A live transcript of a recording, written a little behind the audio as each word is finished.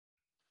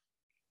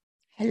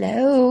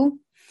Hello,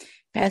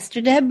 Pastor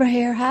Deborah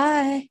here.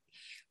 Hi,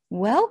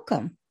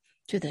 welcome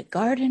to the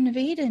Garden of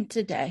Eden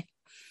today.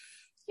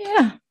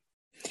 Yeah,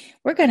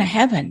 we're going to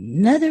have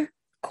another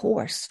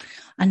course,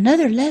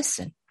 another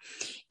lesson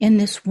in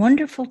this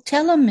wonderful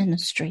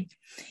teleministry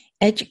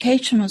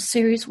educational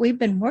series we've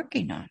been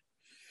working on.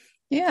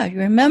 Yeah, you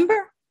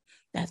remember?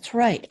 That's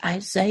right,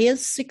 Isaiah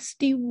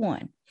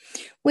 61.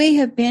 We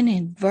have been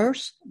in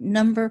verse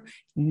number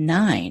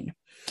 9,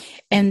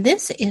 and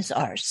this is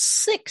our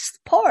sixth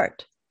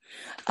part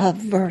of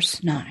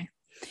verse 9.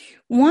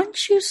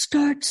 Once you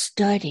start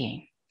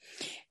studying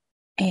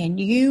and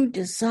you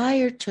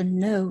desire to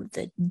know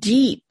the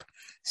deep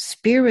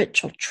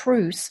spiritual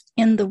truths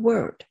in the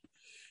Word,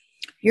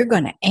 you're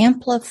going to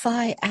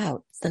amplify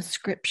out the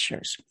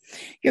scriptures.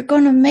 You're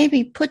going to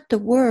maybe put the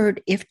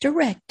word, if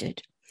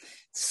directed,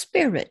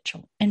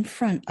 spiritual in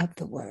front of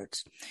the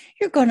words.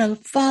 You're going to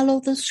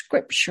follow the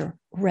scripture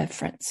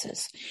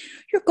references.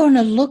 You're going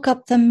to look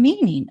up the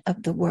meaning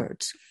of the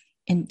words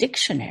in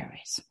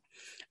dictionaries.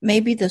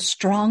 Maybe the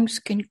Strong's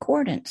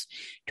Concordance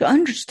to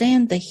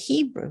understand the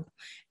Hebrew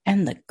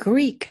and the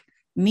Greek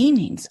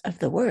meanings of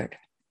the word.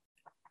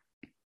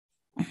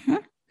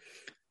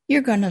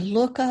 You're going to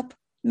look up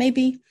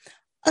maybe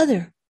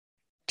other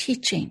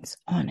teachings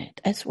on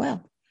it as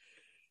well.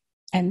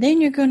 And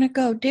then you're going to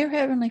go, Dear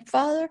Heavenly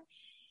Father,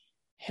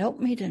 help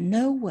me to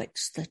know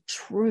what's the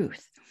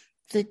truth,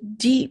 the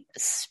deep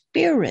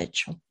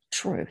spiritual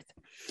truth.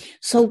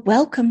 So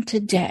welcome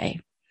today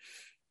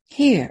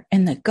here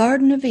in the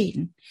Garden of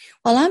Eden,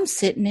 while I'm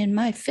sitting in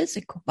my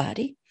physical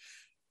body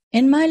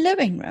in my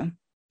living room.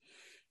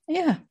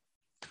 Yeah,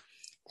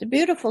 it's a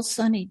beautiful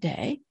sunny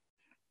day.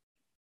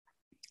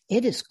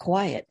 It is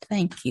quiet,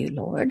 thank you,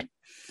 Lord.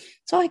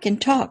 So I can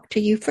talk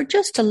to you for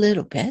just a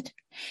little bit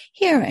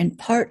here in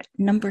part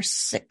number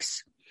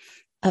 6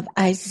 of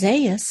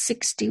Isaiah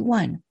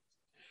 61,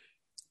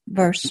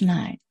 verse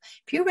 9.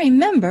 If you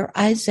remember,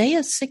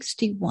 Isaiah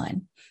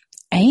 61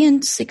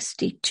 and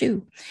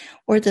 62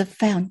 were the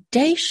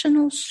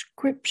foundational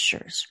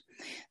scriptures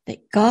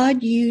that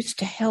God used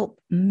to help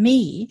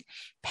me,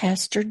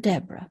 Pastor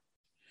Deborah,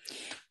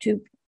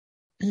 to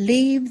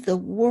leave the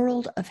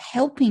world of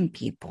helping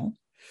people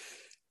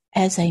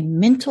as a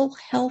mental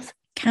health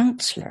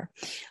counselor,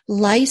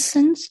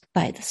 licensed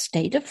by the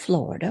state of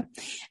Florida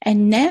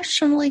and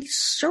nationally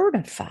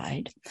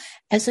certified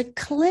as a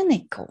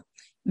clinical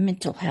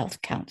mental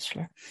health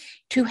counselor,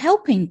 to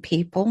helping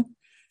people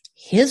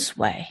His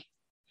way,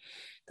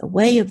 the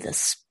way of the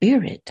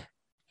Spirit.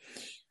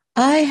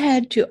 I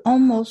had to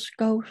almost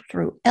go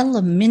through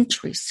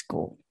elementary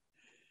school,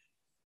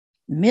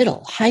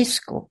 middle, high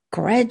school,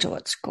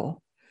 graduate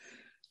school,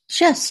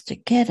 just to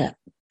get a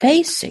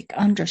basic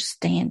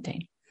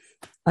understanding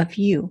of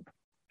you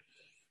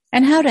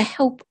and how to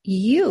help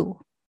you.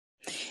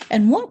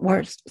 And what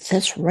was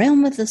this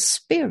realm of the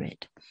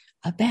Spirit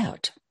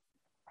about?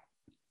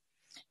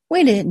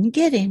 We didn't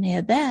get any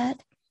of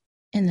that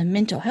in the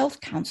mental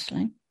health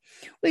counseling.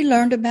 We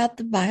learned about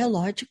the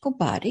biological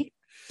body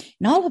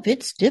and all of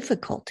its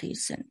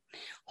difficulties and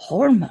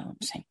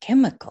hormones and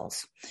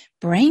chemicals,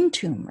 brain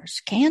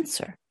tumors,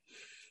 cancer,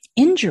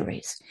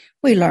 injuries.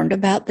 We learned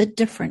about the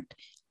different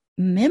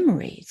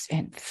memories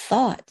and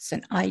thoughts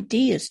and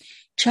ideas,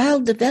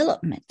 child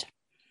development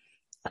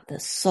of the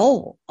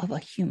soul of a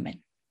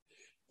human.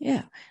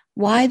 Yeah.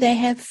 Why they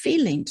have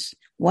feelings.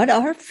 What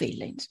are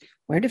feelings?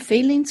 Where do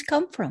feelings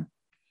come from?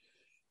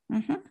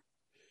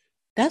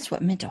 That's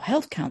what mental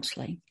health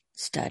counseling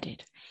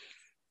studied.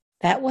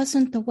 That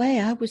wasn't the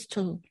way I was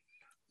to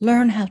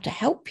learn how to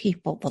help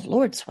people the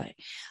Lord's way.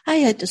 I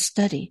had to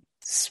study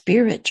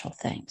spiritual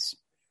things.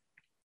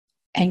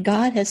 And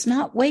God has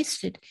not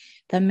wasted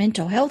the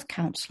mental health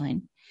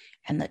counseling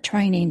and the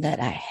training that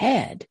I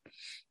had,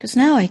 because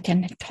now I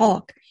can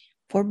talk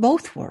for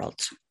both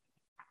worlds.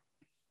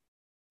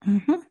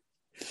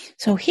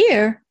 So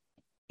here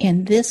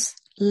in this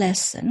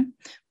lesson,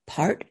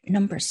 part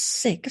number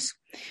 6,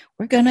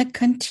 we're going to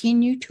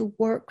continue to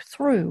work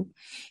through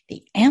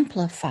the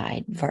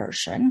amplified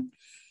version,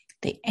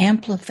 the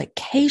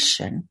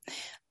amplification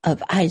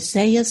of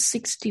Isaiah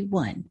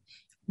 61,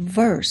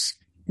 verse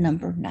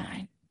number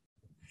 9.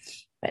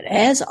 But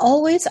as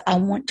always, I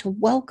want to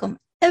welcome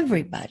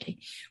everybody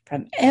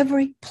from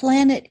every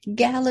planet,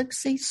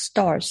 galaxy,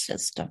 star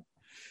system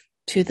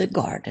to the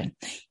garden.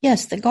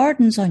 Yes, the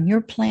garden's on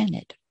your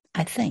planet,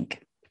 I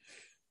think.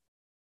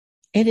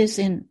 It is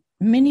in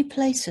many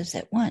places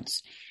at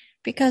once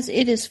because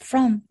it is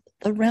from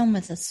the realm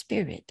of the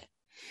Spirit.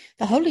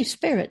 The Holy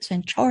Spirit's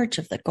in charge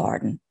of the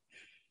garden.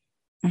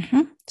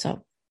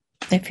 So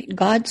if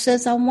God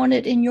says, I want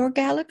it in your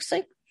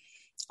galaxy,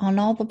 on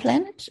all the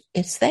planets,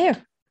 it's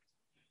there.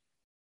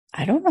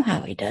 I don't know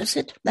how He does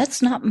it.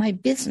 That's not my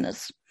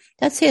business.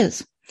 That's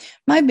His.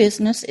 My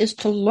business is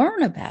to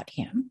learn about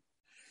Him,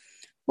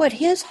 what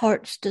His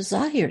heart's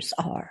desires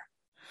are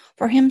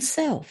for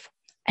Himself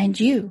and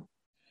you,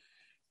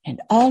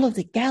 and all of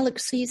the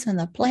galaxies and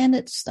the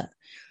planets, the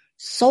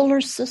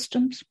solar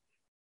systems.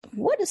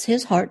 What is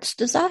His heart's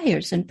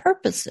desires and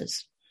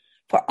purposes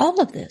for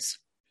all of this?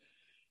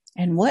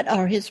 And what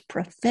are his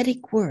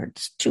prophetic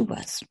words to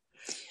us?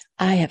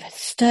 I have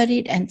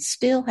studied and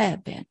still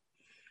have been,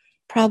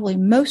 probably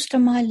most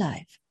of my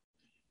life.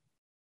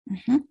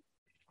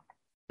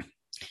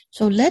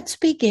 So let's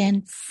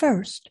begin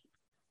first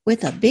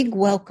with a big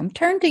welcome.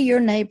 Turn to your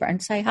neighbor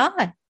and say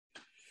hi.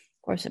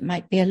 Of course, it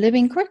might be a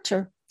living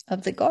creature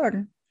of the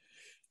garden.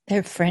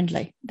 They're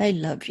friendly. They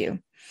love you.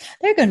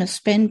 They're going to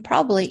spend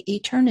probably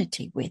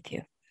eternity with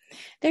you.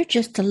 They're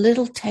just a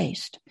little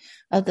taste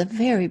of the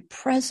very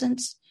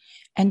presence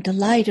and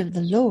delight of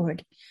the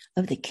Lord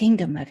of the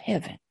kingdom of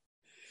heaven.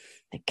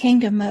 The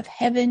kingdom of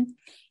heaven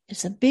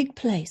is a big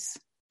place.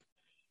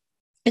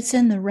 It's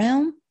in the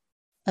realm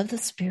of the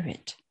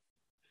Spirit,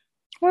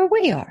 where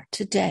we are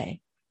today.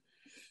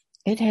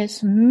 It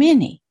has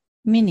many,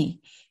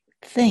 many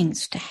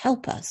things to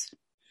help us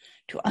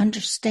to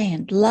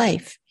understand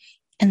life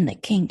in the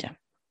kingdom.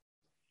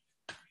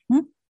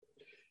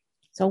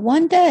 So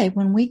one day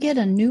when we get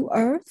a new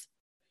earth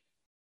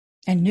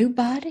and new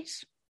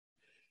bodies,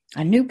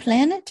 a new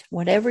planet,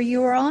 whatever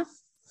you are on,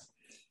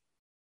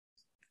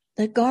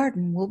 the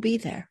garden will be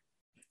there.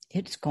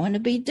 It's going to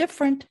be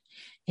different.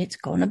 It's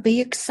going to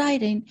be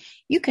exciting.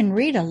 You can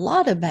read a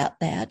lot about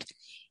that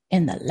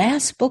in the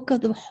last book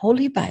of the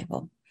Holy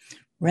Bible,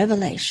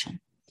 Revelation.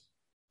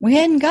 We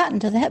hadn't gotten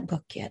to that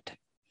book yet,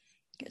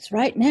 because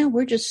right now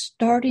we're just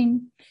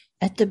starting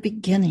at the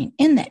beginning,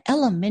 in the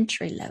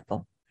elementary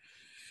level,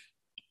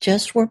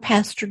 just where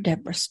Pastor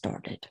Deborah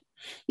started.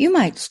 You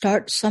might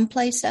start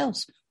someplace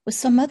else with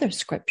some other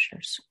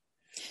scriptures.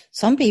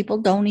 Some people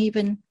don't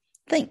even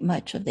think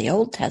much of the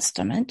Old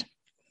Testament,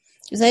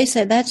 because they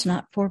say that's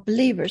not for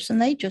believers,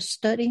 and they just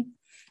study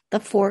the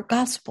 4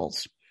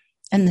 Gospels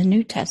and the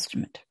New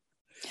Testament.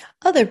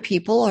 Other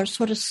people are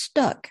sort of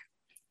stuck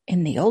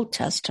in the Old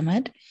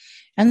Testament,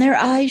 and their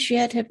eyes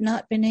yet have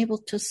not been able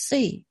to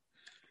see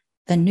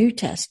the New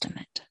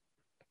Testament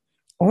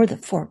or the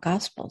 4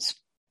 Gospels.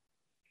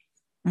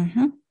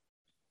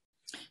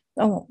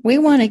 So we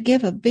want to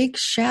give a big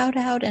shout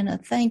out and a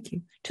thank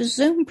you to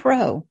Zoom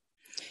Pro,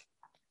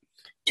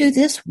 to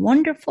this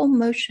wonderful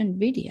motion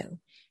video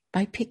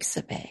by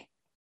Pixabay.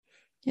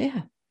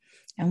 Yeah.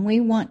 And we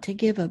want to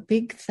give a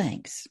big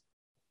thanks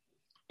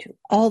to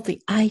all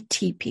the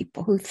IT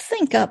people who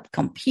think up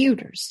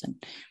computers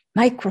and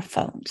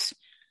microphones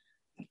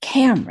and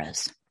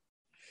cameras,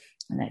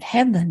 and that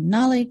have the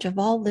knowledge of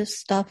all this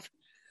stuff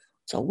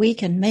so we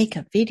can make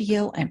a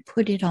video and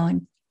put it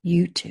on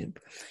YouTube.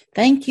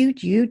 Thank you,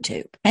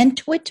 YouTube, and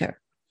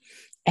Twitter,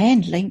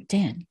 and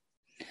LinkedIn.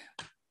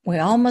 We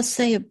all must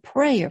say a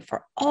prayer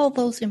for all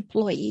those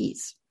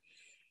employees,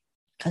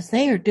 because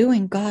they are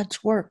doing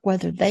God's work,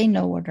 whether they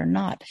know it or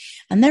not.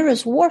 And there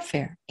is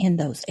warfare in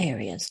those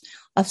areas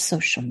of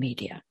social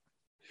media.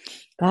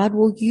 God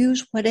will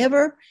use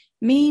whatever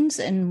means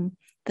and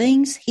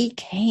things he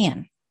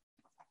can.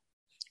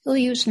 He'll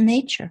use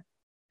nature.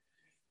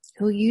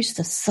 He'll use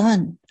the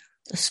sun,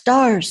 the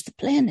stars, the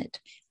planet,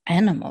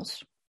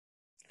 animals,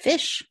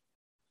 fish,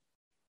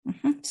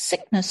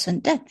 sickness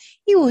and death.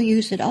 He will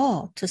use it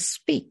all to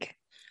speak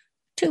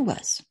to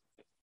us,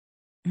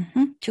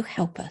 to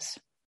help us.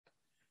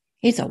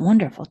 He's a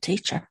wonderful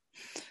teacher.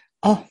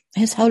 Oh,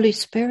 his Holy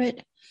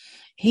Spirit,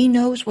 he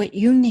knows what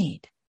you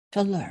need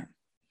to learn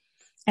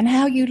and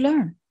how you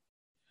learn.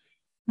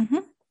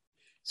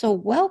 So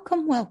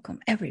welcome,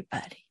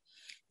 everybody.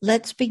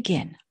 Let's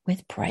begin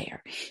with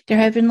prayer. Dear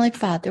Heavenly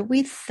Father,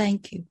 we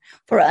thank you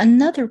for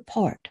another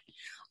part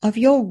of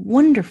your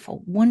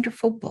wonderful,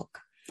 wonderful book,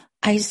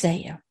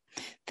 Isaiah.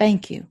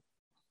 Thank you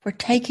for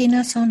taking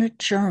us on a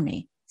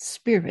journey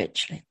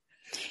spiritually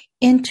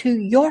into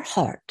your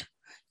heart,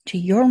 to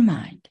your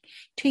mind,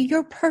 to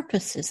your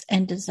purposes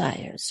and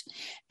desires,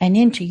 and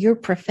into your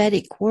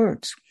prophetic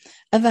words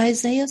of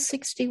Isaiah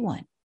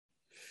 61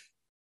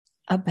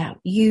 about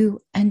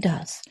you and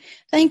us.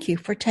 Thank you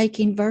for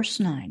taking verse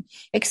 9,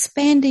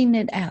 expanding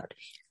it out,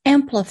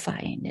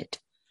 amplifying it,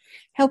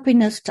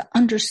 helping us to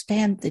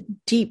understand the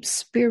deep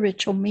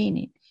spiritual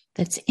meaning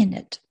that's in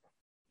it,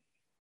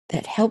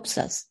 that helps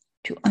us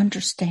to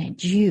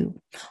understand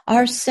you,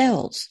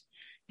 ourselves,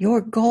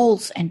 your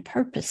goals and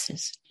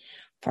purposes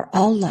for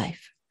all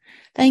life.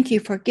 Thank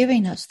you for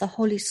giving us the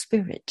Holy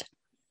Spirit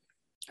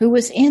who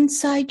was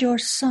inside your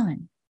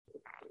Son.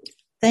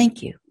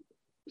 Thank you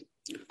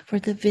for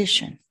the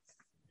vision,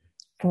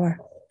 for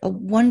the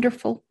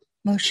wonderful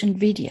motion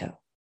video.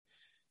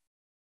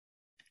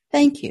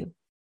 Thank you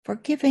for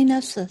giving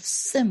us a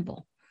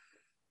symbol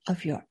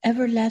of your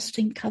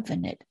everlasting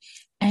covenant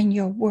and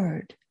your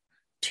word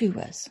to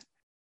us.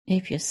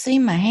 If you see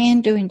my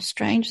hand doing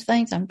strange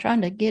things, I'm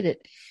trying to get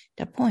it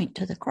to point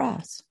to the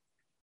cross.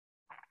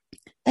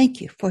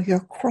 Thank you for your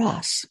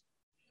cross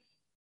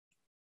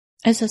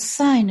as a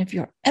sign of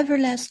your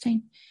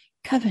everlasting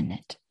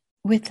covenant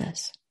with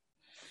us.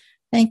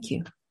 Thank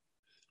you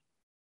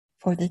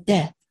for the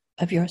death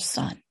of your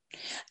Son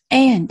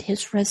and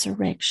his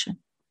resurrection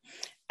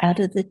out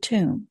of the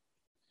tomb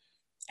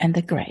and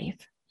the grave.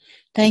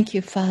 Thank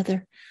you,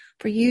 Father,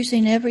 for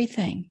using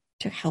everything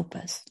to help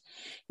us.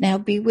 Now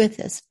be with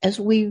us as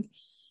we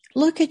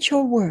Look at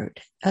your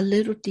word a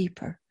little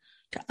deeper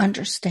to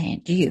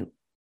understand you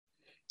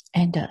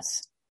and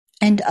us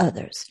and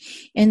others.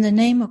 In the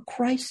name of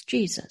Christ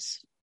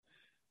Jesus,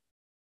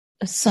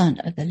 the Son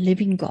of the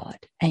living God.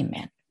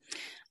 Amen.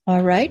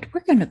 All right,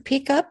 we're going to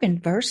pick up in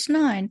verse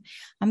 9.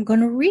 I'm going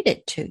to read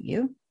it to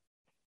you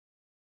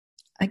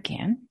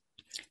again.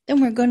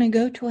 Then we're going to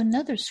go to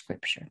another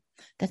scripture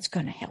that's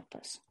going to help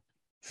us.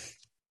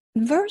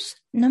 Verse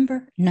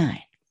number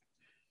 9.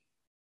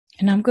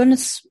 And I'm going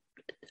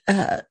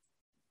to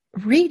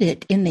read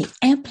it in the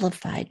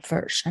Amplified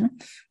Version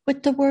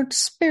with the word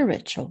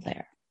spiritual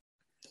there.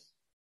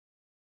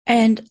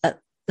 And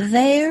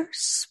their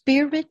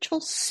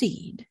spiritual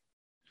seed,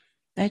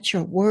 that's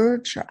your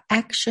words, your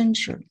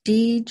actions, your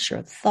deeds,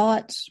 your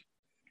thoughts,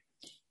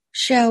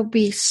 shall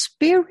be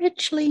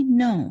spiritually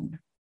known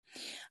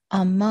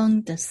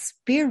among the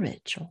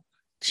spiritual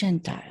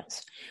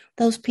Gentiles,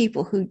 those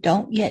people who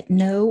don't yet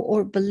know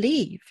or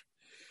believe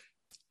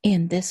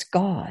in this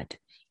God,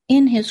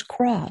 in his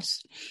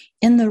cross,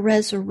 in the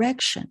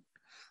resurrection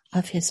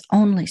of his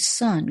only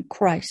Son,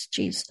 Christ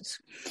Jesus,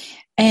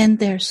 and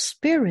their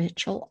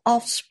spiritual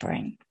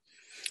offspring.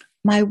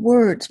 My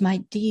words, my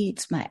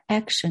deeds, my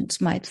actions,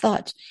 my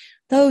thoughts,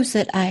 those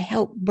that I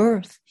help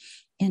birth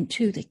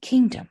into the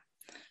kingdom,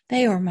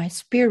 they are my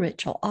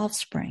spiritual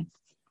offspring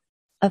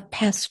of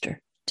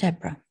Pastor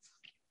Deborah.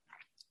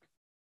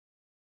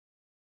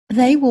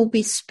 They will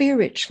be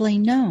spiritually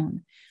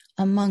known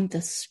among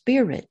the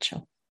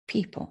spiritual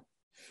people.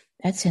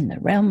 That's in the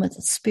realm of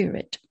the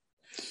spirit.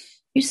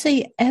 You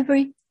see,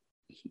 every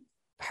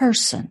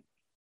person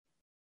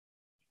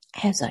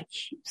has a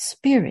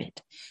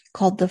spirit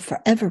called the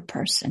forever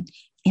person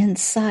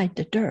inside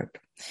the dirt.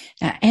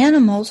 Now,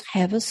 animals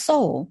have a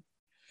soul.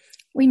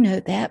 We know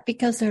that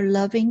because they're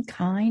loving,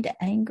 kind,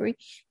 angry.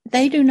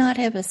 They do not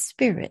have a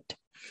spirit.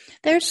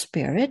 Their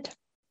spirit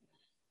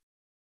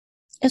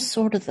is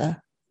sort of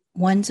the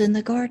ones in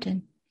the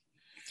garden.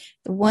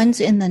 The ones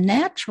in the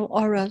natural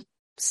are a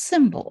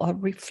symbol, a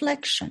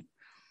reflection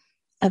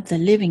of the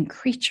living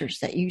creatures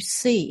that you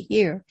see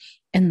here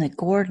in the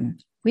garden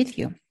with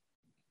you.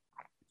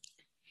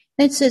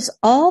 It says,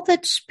 all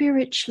that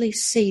spiritually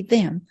see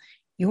them,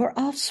 your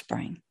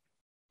offspring,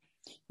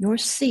 your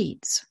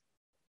seeds,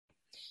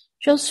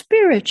 shall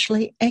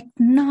spiritually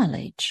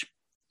acknowledge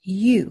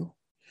you,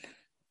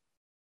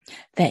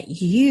 that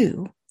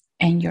you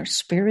and your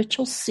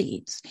spiritual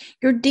seeds,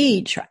 your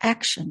deeds, your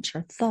actions,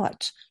 your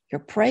thoughts, your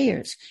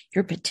prayers,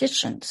 your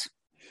petitions,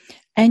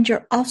 and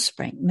your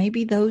offspring,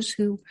 maybe those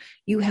who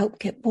you help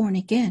get born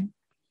again,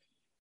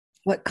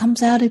 what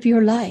comes out of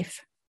your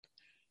life,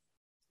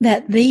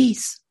 that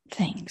these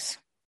things,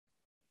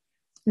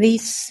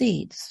 these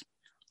seeds,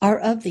 are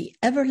of the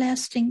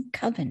everlasting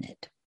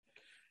covenant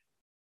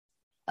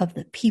of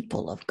the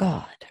people of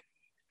God.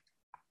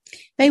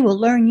 They will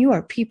learn you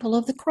are people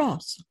of the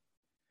cross.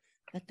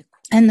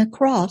 And the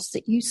cross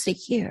that you see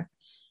here,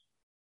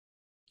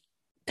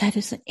 that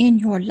is in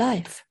your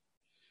life.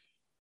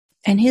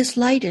 And his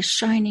light is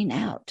shining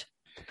out.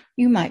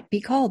 You might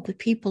be called the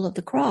people of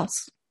the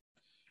cross.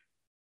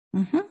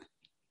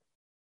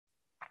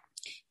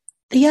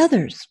 The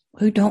others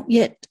who don't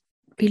yet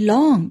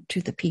belong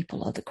to the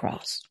people of the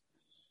cross,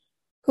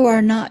 who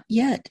are not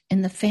yet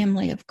in the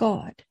family of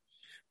God,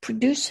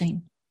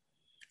 producing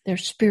their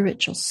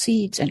spiritual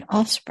seeds and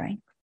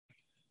offspring.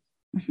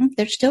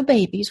 They're still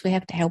babies. We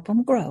have to help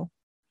them grow.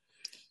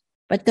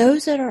 But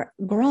those that are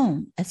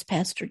grown, as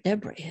Pastor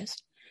Deborah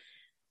is,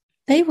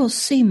 they will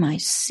see my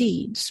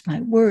seeds,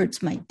 my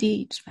words, my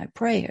deeds, my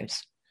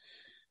prayers,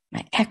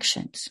 my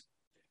actions,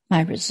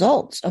 my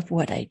results of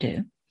what I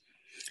do.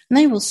 And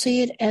they will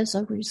see it as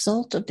a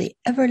result of the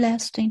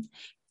everlasting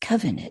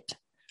covenant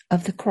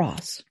of the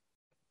cross.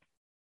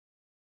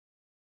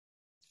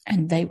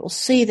 And they will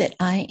see that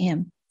I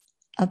am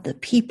of the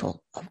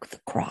people of the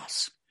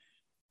cross,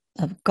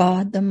 of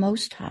God the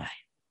Most High,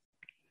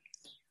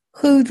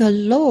 who the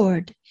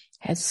Lord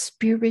has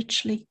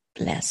spiritually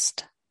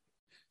blessed.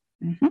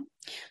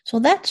 So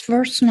that's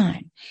verse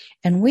 9.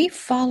 And we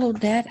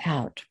followed that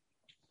out.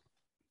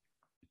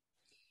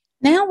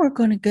 Now we're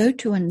going to go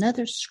to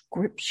another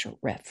scripture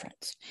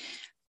reference.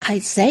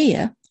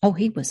 Isaiah,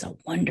 he was a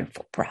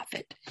wonderful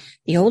prophet.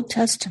 The Old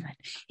Testament,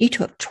 he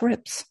took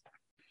trips.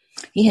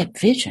 He had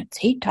visions.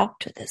 He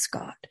talked to this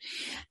God.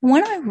 And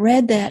when I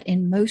read that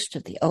in most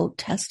of the Old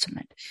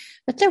Testament,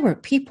 that there were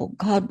people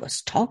God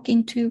was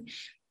talking to,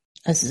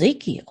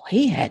 Ezekiel,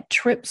 he had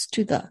trips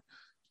to the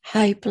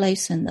high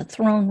place in the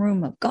throne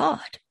room of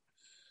God.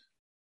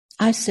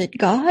 I said,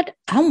 God,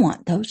 I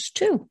want those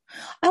too.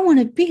 I want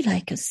to be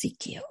like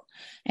Ezekiel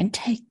and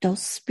take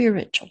those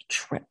spiritual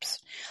trips.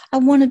 I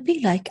want to be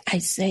like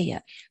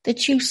Isaiah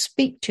that you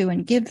speak to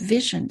and give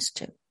visions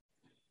to.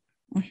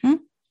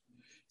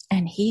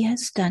 And he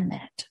has done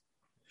that.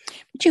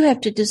 But you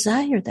have to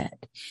desire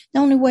that. The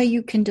only way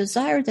you can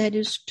desire that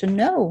is to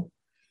know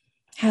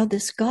how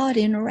this God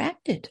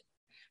interacted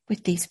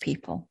with these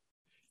people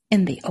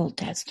in the Old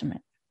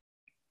Testament.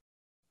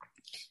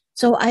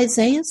 So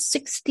Isaiah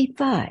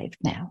 65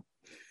 now,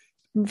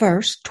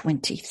 verse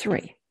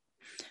 23.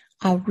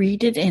 I'll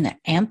read it in an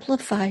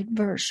amplified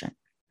version.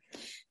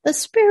 The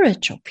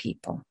spiritual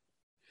people,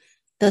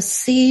 the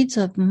seeds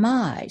of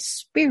my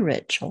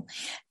spiritual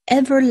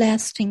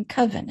everlasting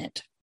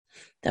covenant,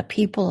 the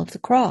people of the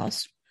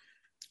cross,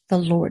 the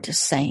Lord is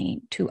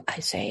saying to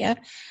Isaiah,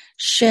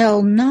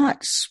 shall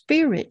not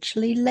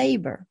spiritually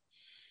labor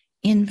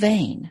in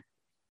vain,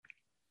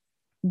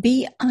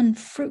 be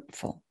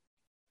unfruitful,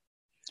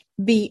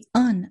 be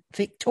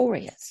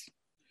unvictorious.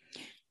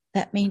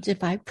 That means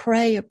if I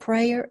pray a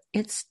prayer,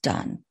 it's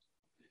done.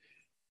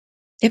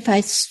 If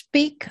I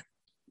speak,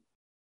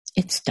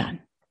 it's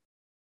done.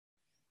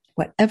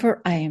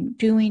 Whatever I am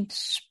doing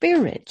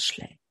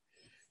spiritually,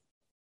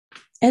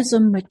 as a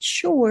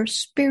mature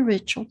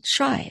spiritual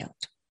child,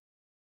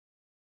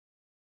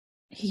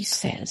 he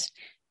says,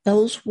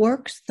 those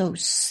works,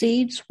 those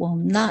seeds will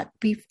not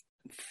be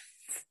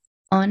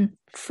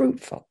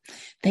unfruitful.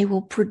 They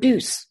will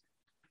produce.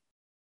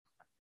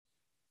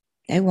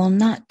 They will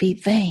not be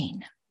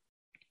vain.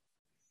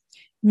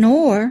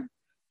 Nor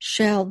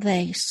shall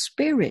they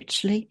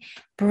spiritually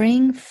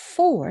bring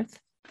forth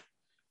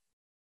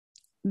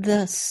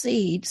the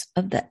seeds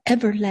of the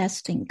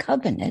everlasting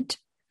covenant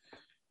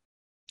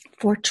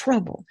for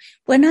trouble.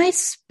 When I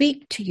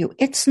speak to you,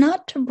 it's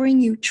not to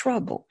bring you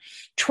trouble.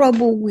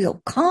 Trouble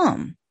will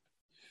come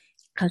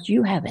because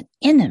you have an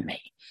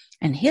enemy,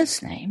 and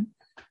his name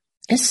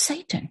is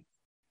Satan.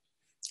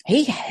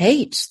 He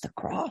hates the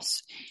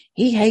cross.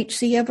 He hates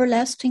the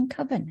everlasting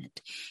covenant.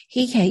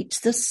 He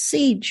hates the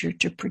seeds you're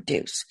to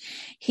produce.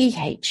 He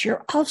hates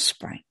your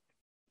offspring.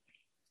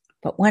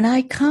 But when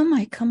I come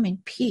in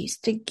peace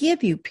to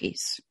give you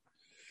peace.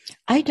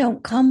 I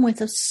don't come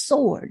with a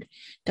sword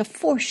to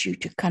force you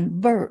to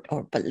convert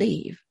or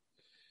believe.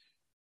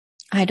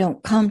 I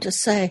don't come to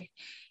say,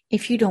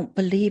 if you don't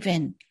believe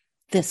in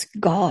this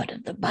God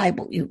of the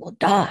Bible, you will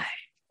die.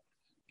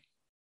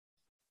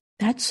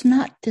 That's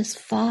not this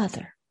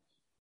Father,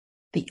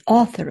 the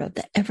author of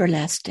the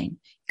everlasting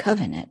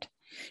covenant.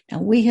 Now,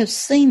 we have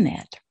seen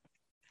that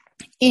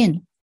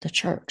in the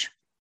church,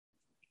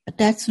 but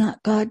that's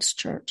not God's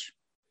church.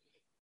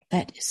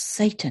 That is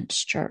Satan's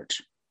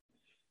church.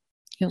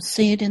 You'll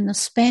see it in the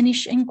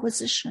Spanish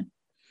Inquisition.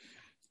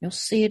 You'll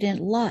see it a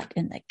lot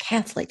in the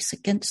Catholics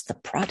against the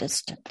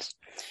Protestants.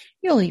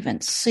 You'll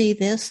even see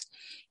this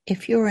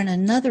if you're in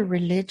another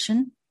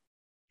religion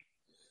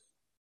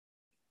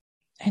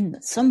and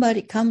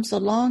somebody comes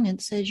along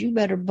and says, you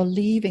better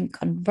believe and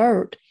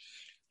convert,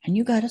 and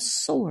you got a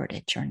sword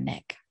at your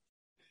neck.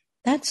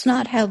 That's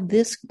not how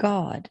this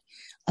God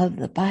of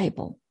the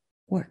Bible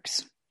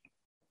works.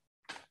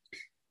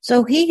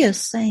 So he is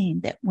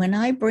saying that when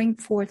I bring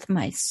forth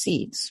my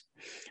seeds,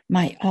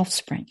 my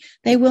offspring,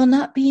 they will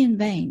not be in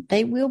vain.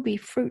 They will be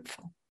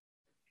fruitful.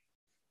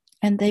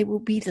 And they will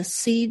be the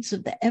seeds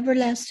of the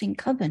everlasting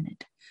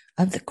covenant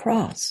of the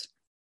cross.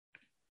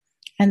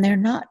 And they're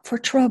not for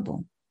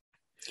trouble,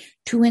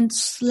 to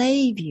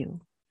enslave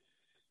you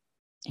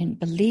in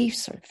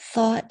beliefs or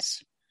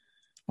thoughts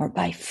or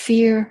by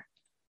fear,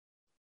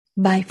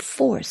 by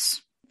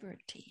force,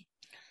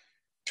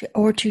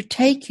 or to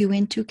take you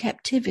into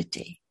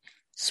captivity.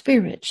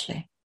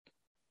 Spiritually.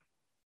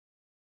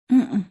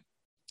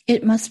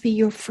 It must be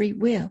your free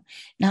will,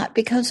 not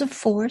because of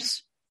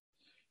force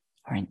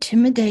or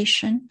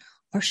intimidation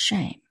or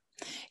shame.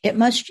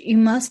 You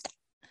must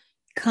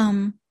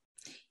come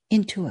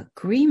into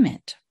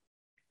agreement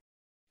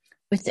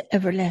with the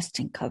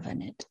everlasting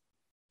covenant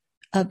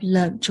of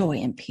love, joy,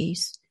 and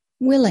peace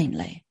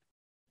willingly.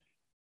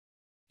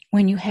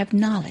 When you have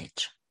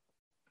knowledge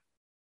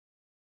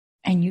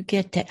and you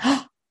get that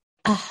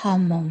aha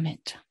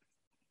moment.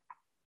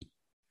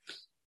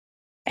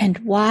 And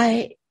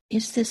why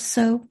is this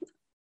so?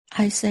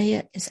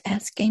 Isaiah is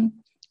asking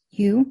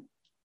you.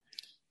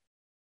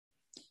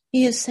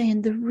 He is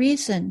saying the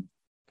reason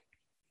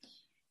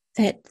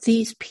that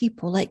these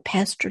people like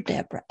Pastor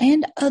Deborah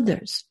and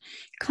others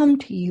come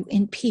to you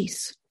in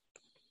peace,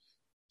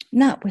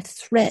 not with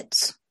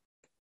threats.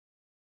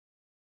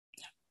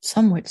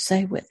 Some would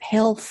say with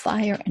hell,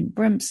 fire, and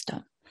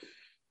brimstone,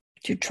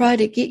 to try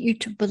to get you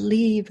to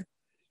believe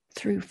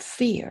through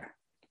fear.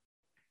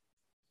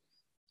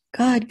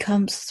 God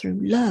comes through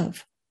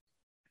love.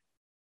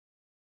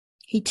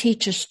 He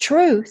teaches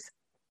truth,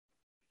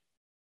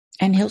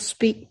 and he'll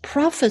speak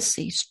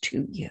prophecies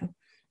to you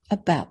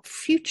about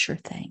future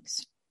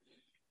things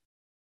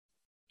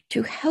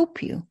to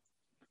help you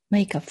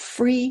make a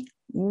free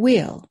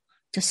will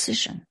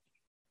decision.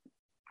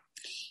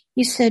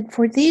 He said,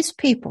 for these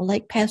people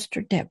like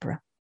Pastor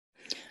Deborah,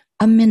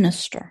 a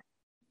minister,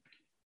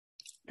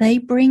 they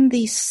bring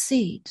these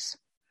seeds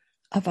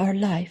of our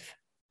life,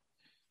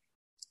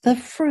 the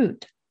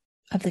fruit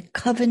of the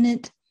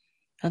covenant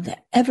of the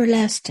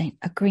everlasting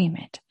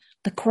agreement,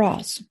 the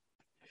cross,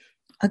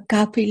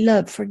 agape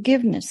love,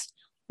 forgiveness,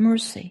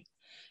 mercy,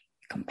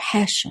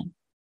 compassion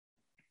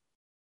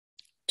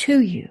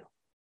to you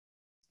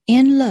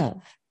in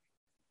love.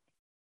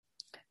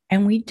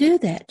 And we do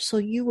that so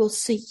you will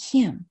see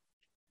him.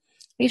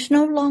 He's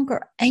no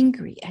longer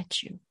angry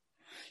at you.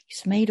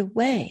 He's made a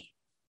way.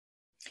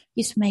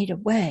 He's made a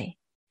way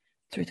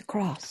through the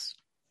cross.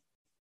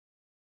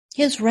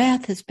 His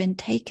wrath has been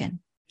taken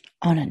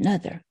on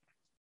another.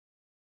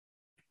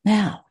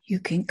 Now you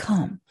can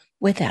come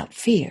without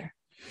fear.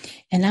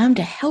 And I'm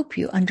to help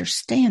you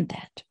understand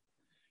that.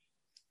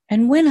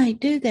 And when I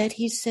do that,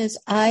 he says,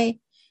 I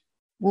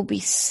will be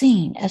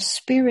seen as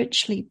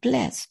spiritually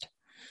blessed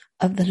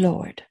of the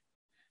Lord.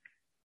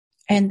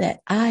 And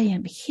that I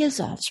am his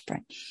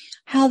offspring.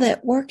 How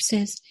that works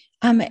is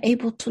I'm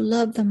able to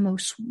love the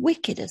most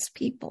wickedest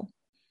people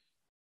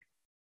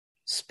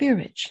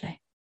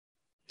spiritually.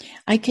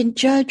 I can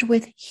judge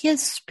with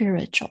his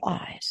spiritual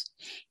eyes,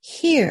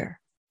 hear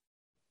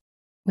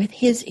with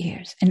his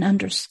ears, and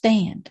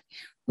understand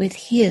with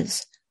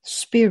his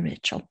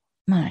spiritual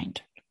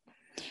mind.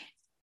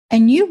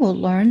 And you will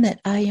learn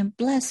that I am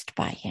blessed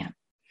by him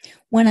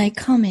when I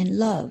come in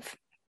love,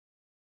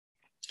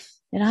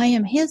 that I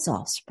am his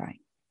offspring,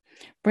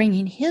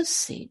 bringing his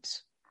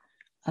seeds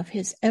of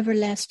his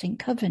everlasting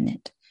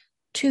covenant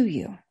to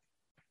you.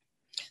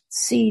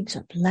 Seeds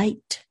of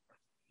light,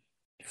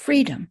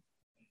 freedom,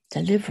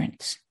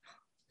 deliverance,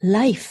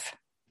 life,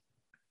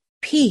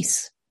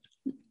 peace,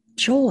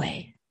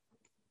 joy.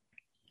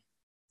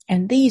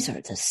 And these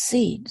are the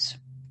seeds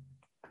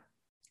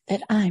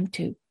that I'm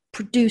to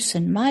produce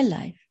in my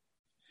life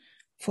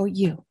for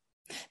you.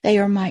 They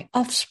are my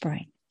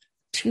offspring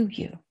to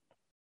you.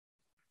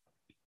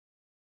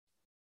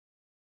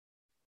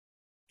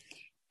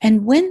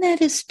 And when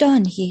that is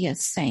done, he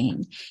is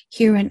saying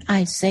here in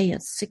Isaiah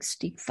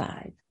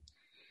 65,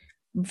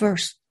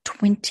 verse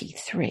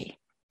 23,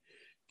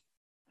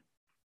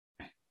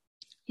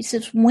 he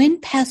says,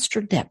 when Pastor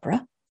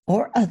Deborah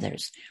or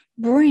others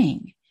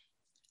bring,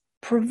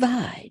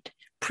 provide,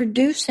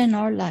 produce in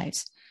our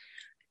lives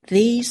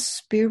these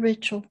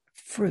spiritual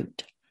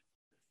fruit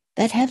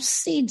that have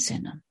seeds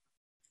in them,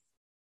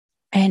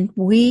 and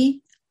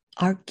we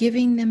are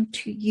giving them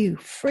to you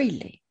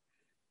freely,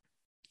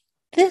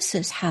 this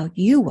is how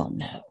you will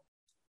know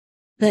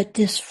that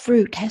this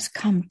fruit has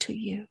come to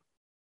you,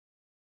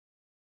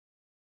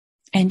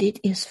 and it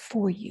is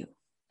for you.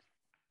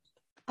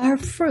 Our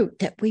fruit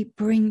that we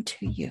bring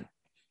to you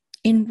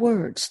in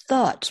words,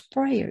 thoughts,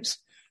 prayers,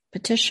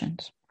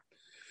 petitions,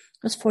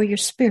 is for your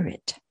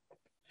spirit.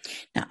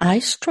 Now, I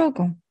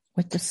struggle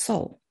with the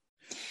soul.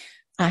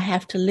 I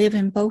have to live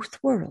in both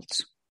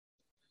worlds.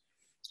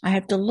 I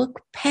have to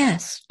look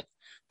past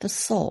the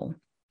soul,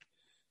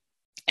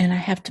 and I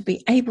have to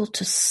be able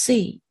to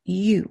see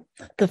you,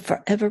 the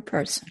forever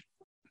person,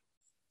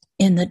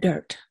 in the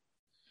dirt,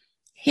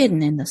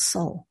 hidden in the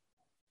soul,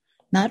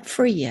 not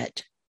free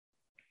yet,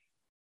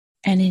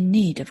 and in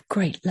need of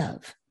great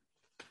love.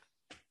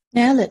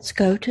 Now let's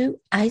go to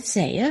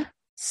Isaiah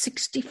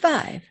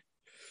 65,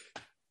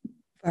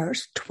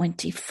 verse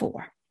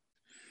 24.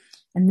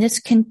 And this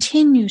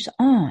continues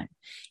on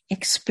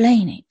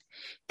explaining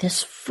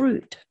this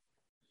fruit.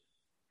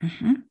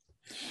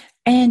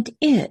 And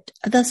it,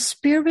 the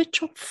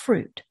spiritual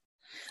fruit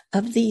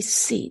of these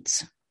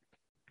seeds.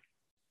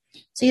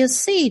 See, a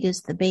seed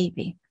is the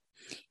baby.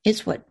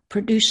 It's what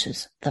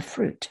produces the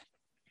fruit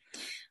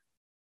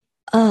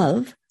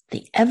of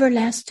the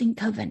everlasting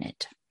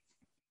covenant.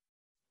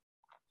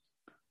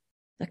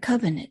 The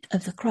covenant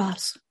of the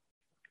cross.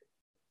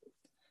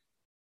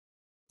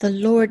 The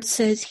Lord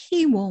says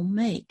he will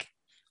make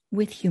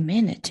with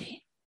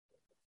humanity,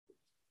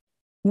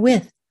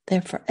 with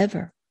their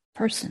forever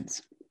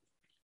persons,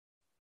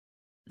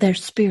 their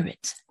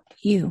spirits,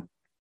 you,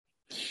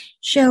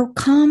 shall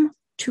come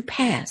to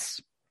pass,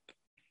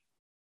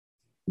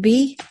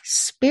 be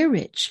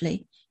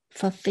spiritually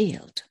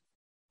fulfilled,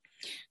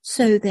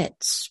 so that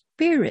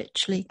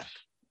spiritually,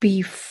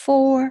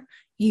 before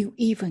you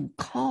even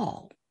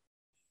call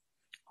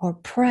or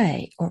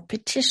pray or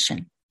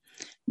petition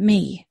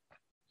me,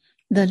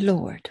 the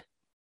Lord,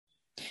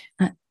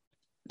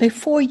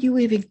 before you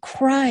even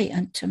cry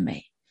unto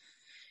me,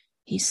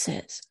 he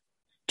says,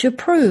 to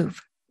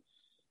prove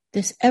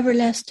this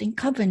everlasting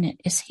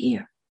covenant is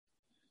here,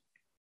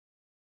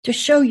 to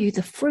show you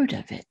the fruit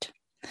of it,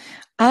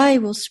 I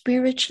will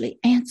spiritually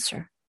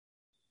answer.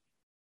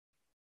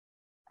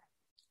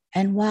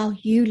 And while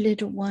you,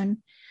 little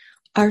one,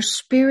 are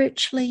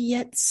spiritually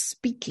yet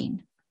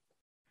speaking,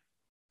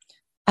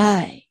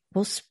 I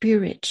will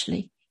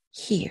spiritually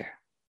hear.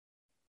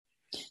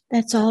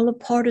 That's all a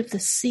part of the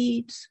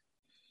seeds.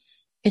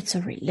 It's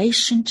a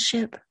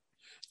relationship.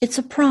 It's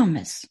a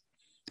promise,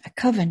 a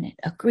covenant,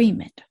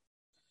 agreement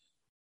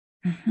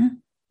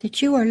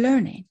that you are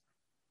learning.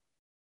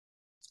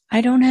 I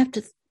don't have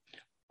to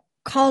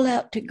call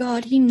out to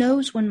God. He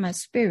knows when my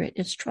spirit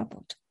is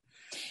troubled.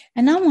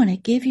 And I want to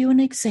give you an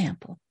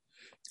example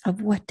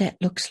of what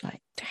that looks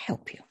like to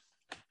help you.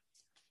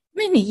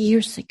 Many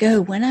years ago,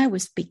 when I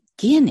was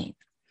beginning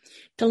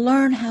to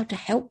learn how to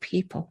help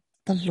people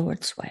the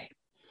Lord's way,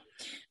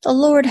 the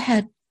Lord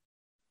had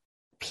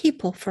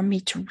people for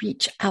me to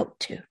reach out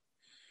to.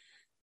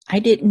 I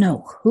didn't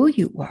know who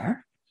you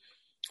were,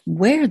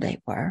 where they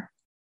were,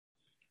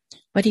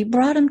 but he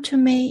brought them to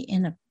me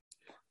in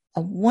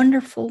a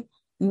wonderful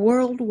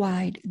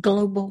worldwide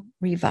global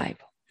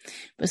revival. It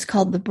was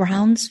called the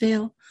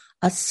Brownsville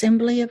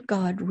Assembly of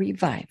God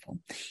revival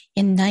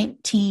in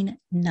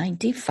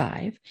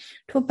 1995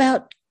 to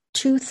about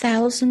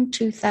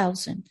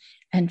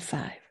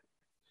 2005.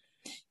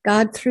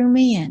 God threw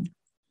me in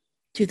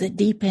to the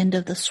deep end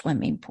of the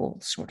swimming pool,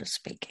 so to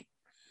speak,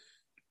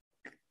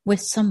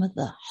 with some of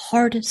the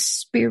hardest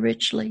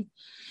spiritually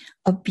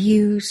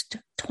abused,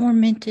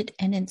 tormented,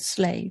 and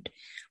enslaved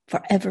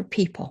forever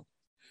people,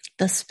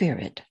 the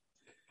spirit,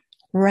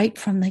 right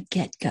from the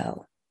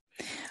get-go.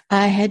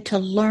 I had to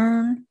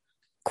learn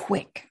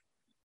quick.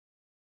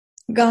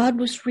 God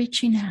was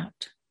reaching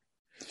out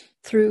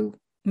through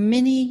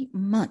many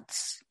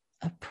months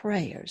of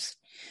prayers.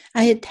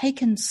 I had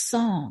taken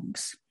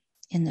songs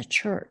in the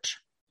church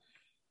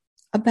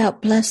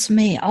about bless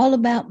me, all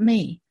about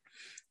me,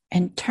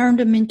 and turned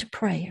them into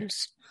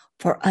prayers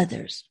for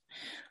others.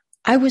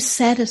 I was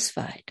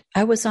satisfied.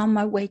 I was on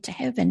my way to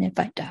heaven if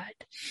I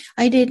died.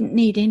 I didn't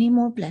need any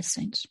more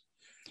blessings.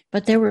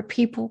 But there were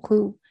people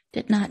who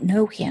did not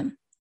know him,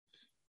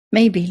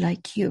 maybe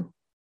like you,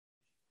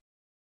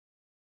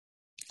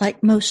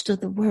 like most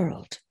of the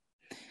world.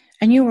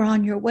 And you were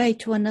on your way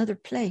to another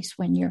place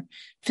when your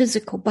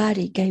physical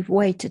body gave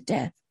way to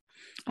death,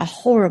 a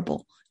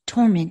horrible,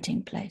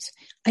 tormenting place.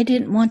 I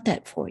didn't want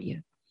that for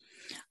you.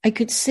 I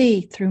could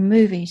see through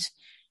movies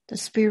the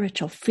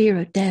spiritual fear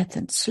of death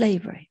and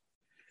slavery,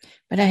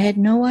 but I had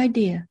no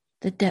idea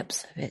the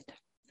depths of it.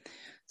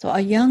 So a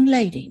young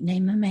lady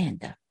named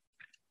Amanda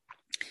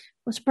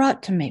was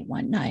brought to me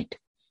one night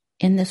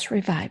in this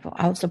revival.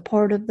 I was a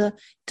part of the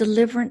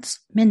deliverance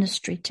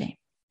ministry team.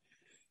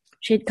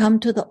 She had come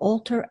to the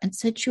altar and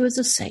said she was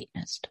a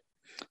Satanist.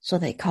 So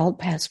they called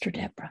Pastor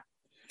Deborah.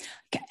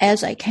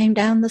 As I came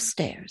down the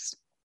stairs,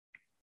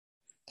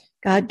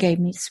 God gave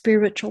me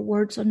spiritual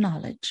words of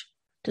knowledge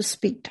to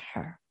speak to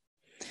her.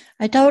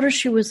 I told her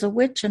she was a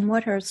witch and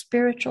what her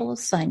spiritual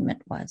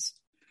assignment was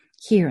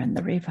here in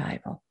the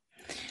revival.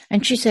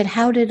 And she said,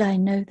 how did I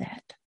know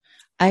that?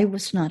 I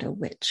was not a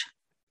witch.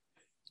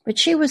 But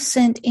she was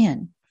sent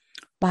in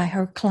by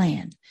her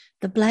clan,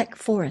 the Black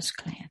Forest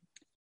clan,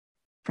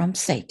 from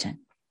Satan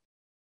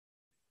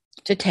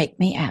to take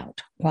me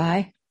out.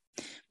 Why?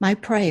 My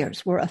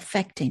prayers were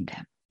affecting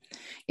them.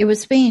 It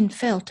was being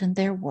felt in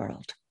their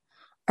world.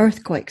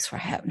 Earthquakes were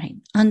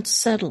happening,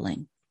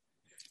 unsettling.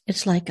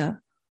 It's like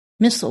a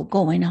missile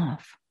going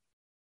off.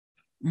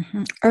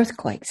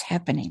 Earthquakes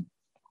happening.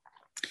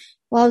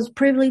 Well, I was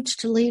privileged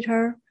to lead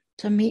her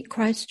to meet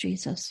Christ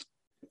Jesus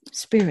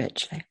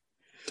spiritually.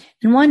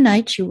 And one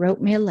night she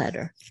wrote me a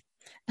letter,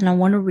 and I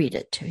want to read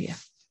it to you.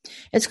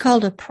 It's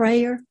called A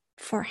Prayer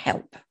for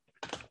Help.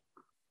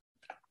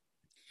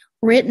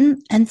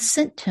 Written and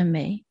sent to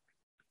me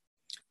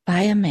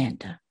by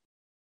Amanda.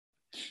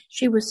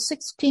 She was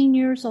 16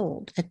 years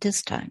old at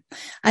this time.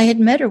 I had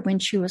met her when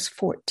she was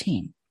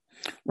 14,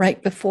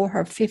 right before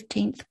her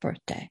 15th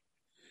birthday,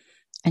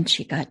 and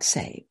she got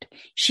saved.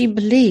 She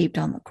believed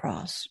on the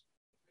cross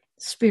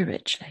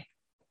spiritually.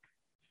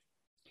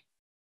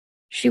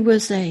 She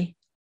was a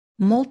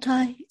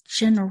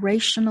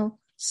multi-generational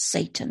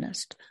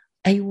Satanist,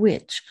 a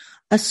witch,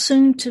 a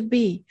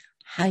soon-to-be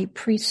high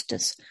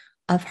priestess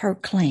of her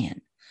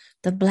clan,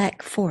 the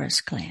Black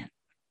Forest clan.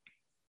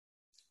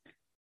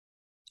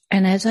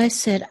 And as I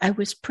said, I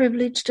was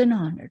privileged and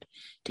honored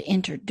to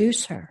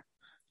introduce her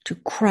to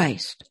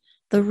Christ,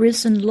 the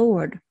risen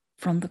Lord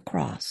from the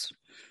cross.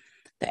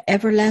 The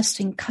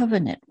everlasting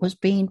covenant was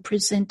being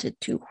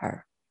presented to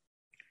her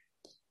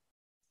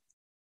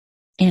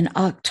in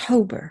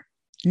October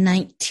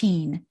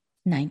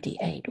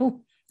 1998.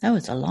 Oh, that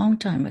was a long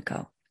time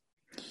ago.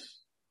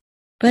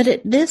 But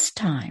at this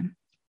time,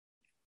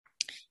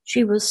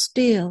 she was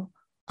still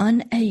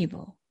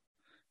unable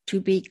to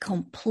be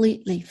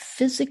completely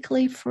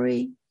physically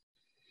free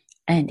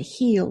and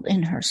healed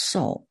in her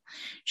soul.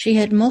 She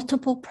had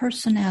multiple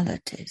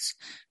personalities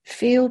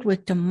filled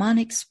with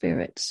demonic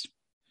spirits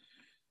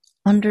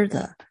under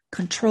the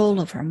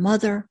control of her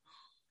mother,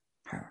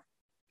 her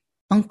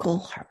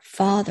uncle, her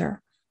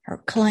father, her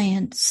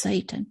clan,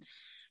 Satan.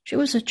 She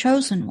was a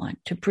chosen one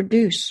to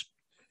produce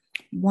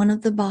one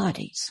of the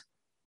bodies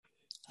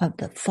of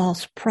the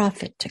false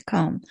prophet to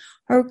come.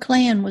 Her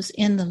clan was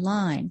in the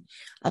line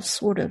of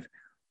sort of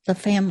the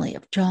family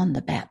of John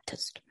the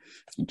Baptist.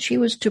 And she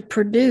was to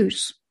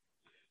produce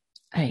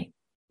a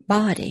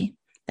body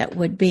that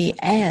would be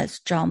as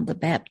John the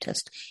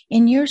Baptist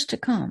in years to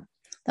come.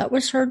 That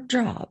was her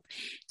job.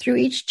 Through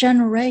each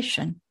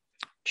generation,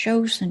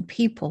 chosen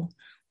people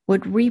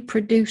would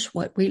reproduce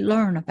what we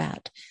learn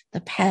about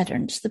the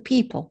patterns, the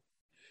people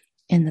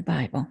in the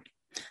Bible.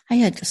 I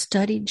had to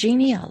study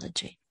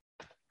genealogy.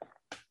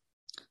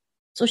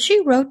 So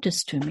she wrote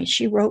this to me.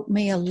 She wrote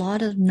me a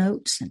lot of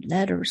notes and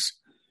letters.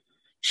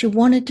 She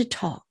wanted to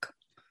talk.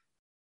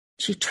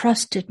 She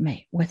trusted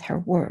me with her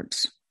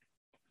words.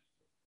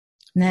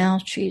 Now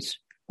she's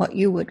what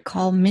you would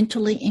call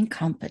mentally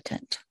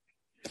incompetent.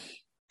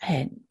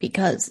 And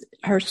because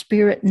her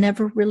spirit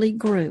never really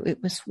grew,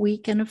 it was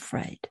weak and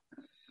afraid.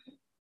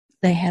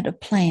 They had a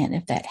plan,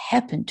 if that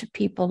happened to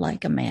people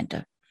like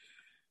Amanda,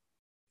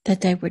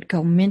 that they would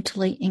go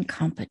mentally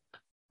incompetent.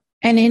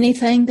 and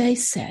anything they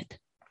said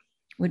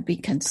would be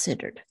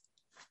considered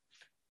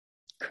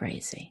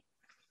crazy.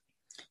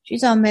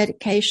 She's on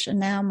medication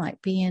now,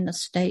 might be in a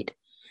state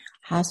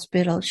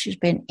hospital. She's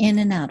been in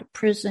and out of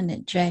prison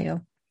and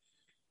jail.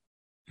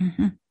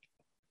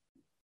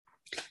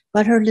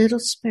 But her little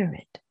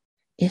spirit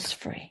is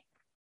free.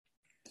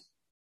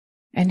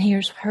 And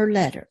here's her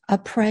letter, a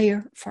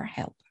prayer for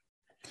help.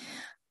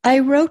 I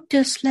wrote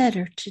this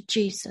letter to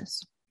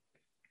Jesus.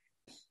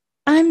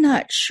 I'm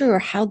not sure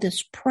how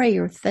this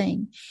prayer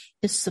thing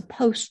is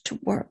supposed to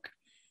work.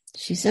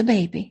 She's a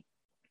baby.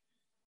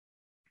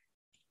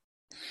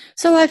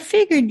 So I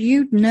figured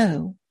you'd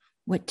know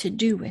what to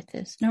do with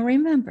this. Now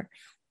remember,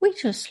 we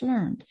just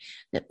learned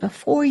that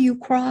before you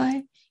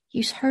cry,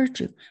 He's heard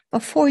you.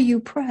 Before you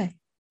pray,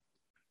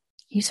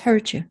 He's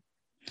heard you.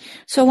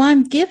 So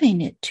I'm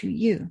giving it to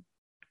you.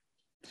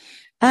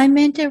 I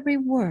meant every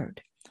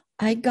word.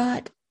 I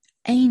got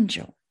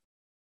Angel,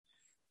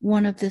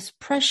 one of this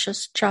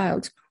precious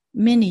child's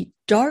many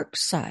dark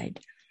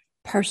side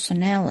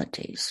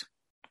personalities,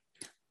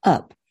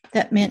 up.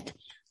 That meant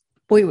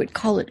we would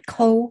call it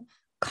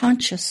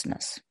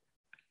co-consciousness.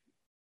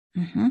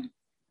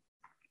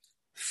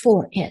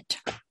 For it.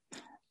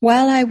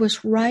 While I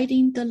was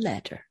writing the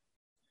letter,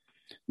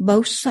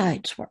 both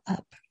sides were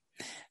up.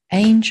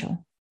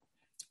 Angel,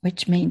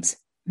 which means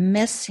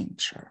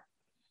messenger,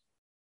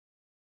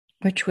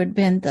 which would have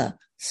been the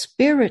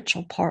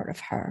spiritual part of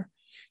her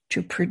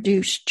to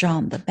produce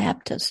John the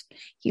Baptist.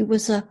 He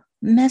was a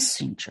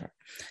messenger,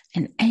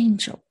 an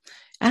angel.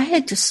 I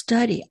had to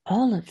study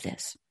all of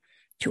this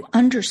to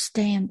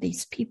understand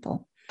these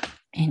people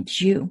and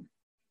you.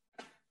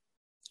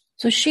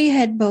 So she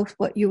had both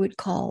what you would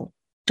call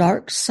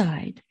dark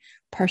side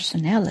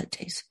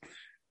personalities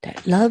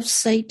that loved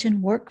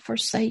Satan, worked for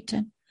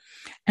Satan,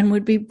 and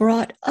would be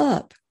brought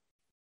up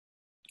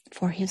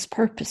for his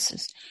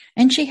purposes.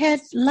 And she had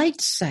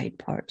light side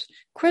parts,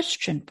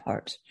 Christian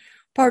parts,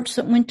 parts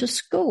that went to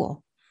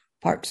school,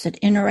 parts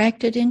that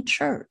interacted in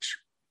church,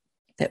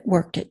 that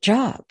worked at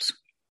jobs.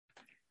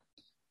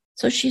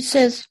 So she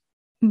says,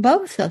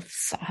 both of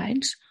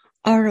sides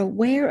are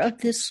aware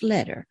of this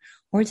letter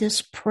or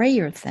this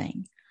prayer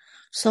thing.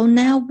 So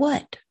now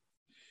what?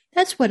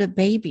 That's what a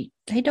baby,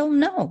 they don't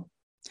know.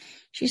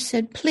 She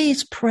said,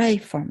 please pray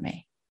for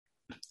me.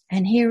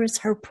 And here is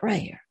her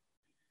prayer.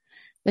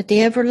 That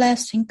the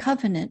everlasting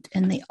covenant,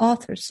 and the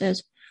author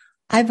says,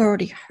 I've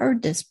already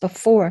heard this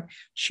before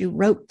she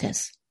wrote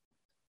this.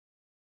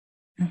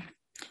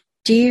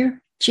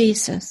 Dear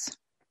Jesus,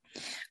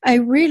 I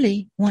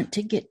really want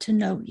to get to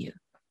know you.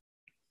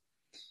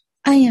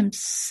 I am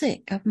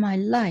sick of my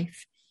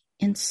life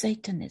in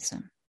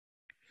Satanism.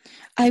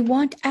 I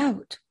want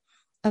out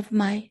of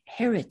my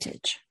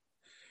heritage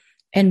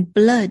and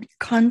blood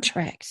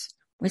contracts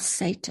with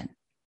Satan.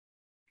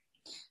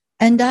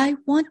 And I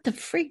want the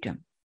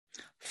freedom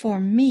for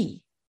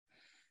me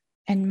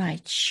and my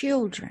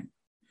children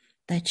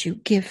that you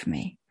give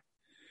me.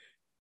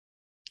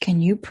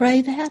 Can you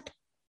pray that?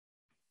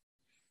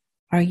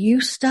 Are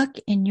you stuck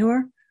in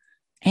your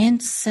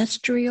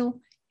ancestral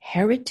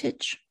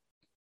heritage?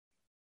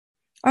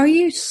 Are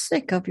you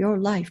sick of your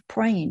life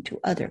praying to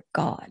other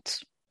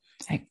gods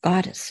and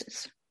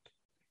goddesses?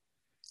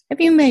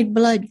 Have you made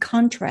blood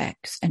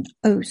contracts and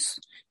oaths,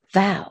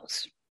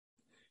 vows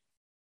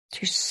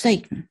to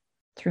Satan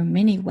through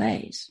many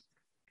ways?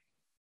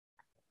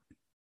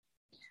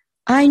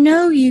 I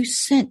know you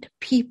sent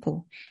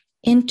people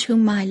into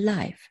my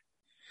life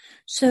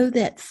so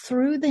that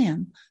through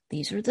them,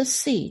 these are the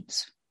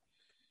seeds,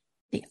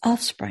 the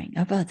offspring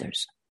of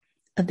others,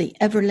 of the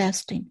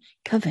everlasting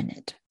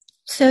covenant,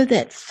 so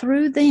that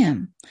through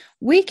them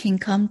we can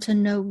come to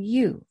know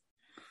you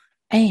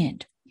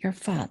and your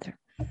Father.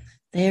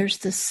 There's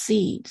the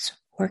seeds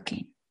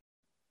working.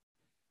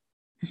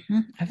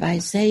 Of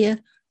Isaiah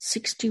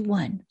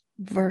 61,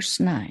 verse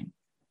 9.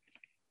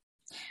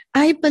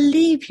 I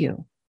believe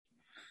you,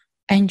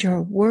 and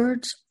your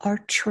words are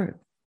true.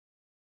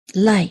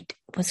 Light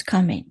was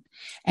coming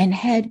and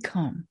had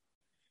come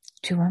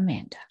to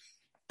Amanda.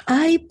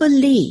 I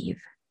believe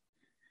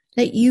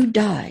that you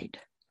died.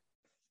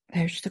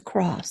 There's the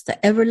cross,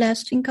 the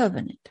everlasting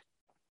covenant.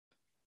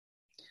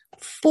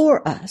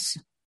 For us,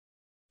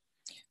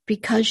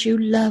 because you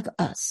love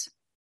us,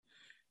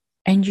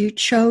 and you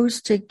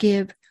chose to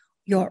give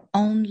your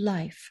own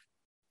life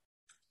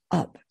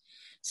up.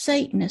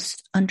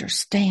 Satanists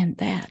understand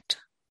that,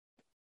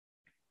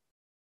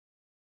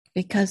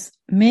 because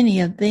many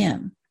of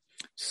them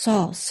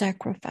saw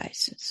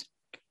sacrifices.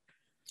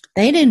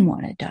 They didn't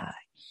want to die,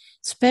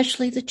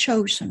 especially the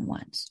chosen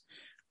ones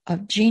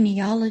of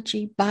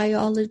genealogy,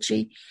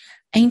 biology,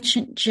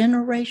 ancient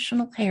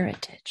generational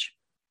heritage.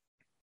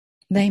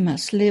 They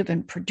must live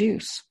and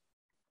produce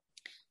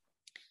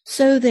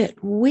so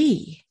that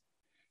we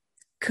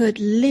could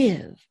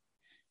live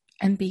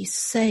and be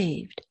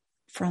saved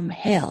from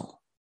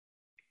hell.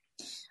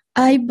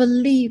 I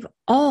believe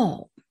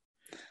all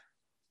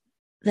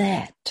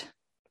that.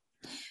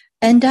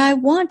 And I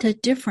want a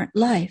different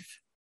life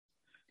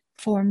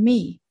for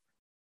me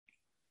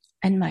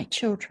and my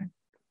children.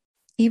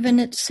 Even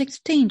at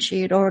 16,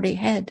 she had already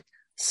had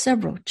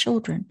several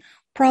children,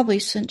 probably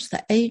since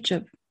the age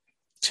of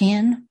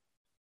 10,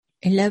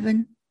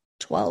 11,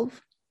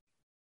 12.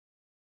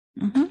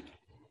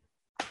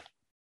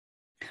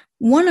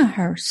 One of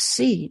her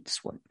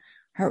seeds,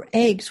 her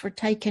eggs were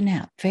taken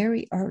out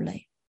very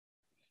early,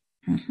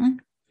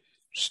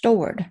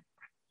 stored,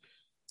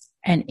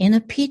 and in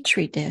a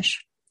petri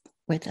dish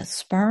with the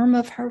sperm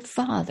of her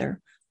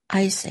father,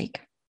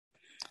 Isaac,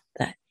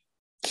 the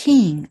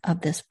king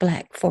of this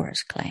Black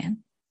Forest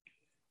clan,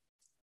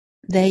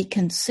 they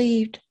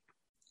conceived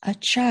a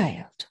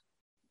child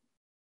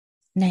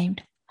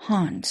named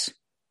Hans.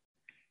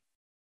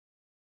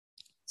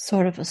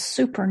 Sort of a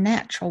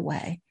supernatural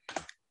way.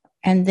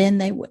 And then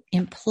they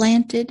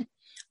implanted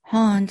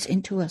Hans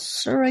into a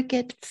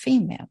surrogate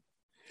female,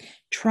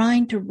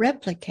 trying to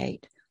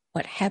replicate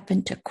what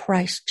happened to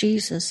Christ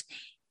Jesus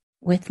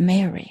with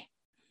Mary.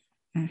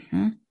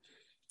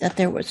 That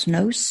there was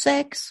no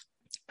sex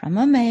from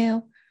a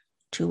male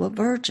to a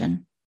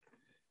virgin,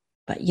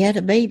 but yet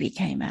a baby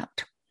came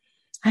out.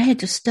 I had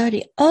to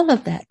study all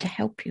of that to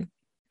help you.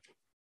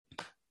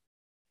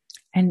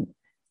 And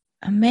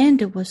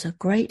Amanda was a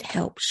great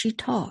help. She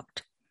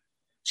talked.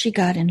 She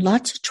got in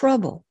lots of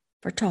trouble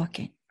for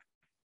talking.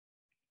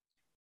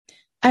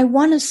 I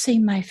want to see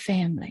my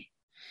family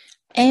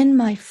and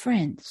my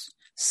friends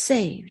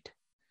saved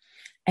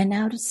and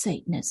out of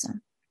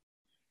Satanism.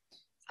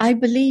 I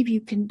believe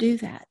you can do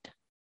that.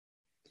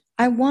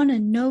 I want to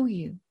know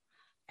you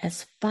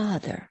as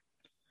Father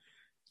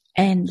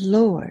and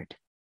Lord,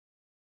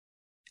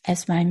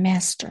 as my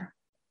Master.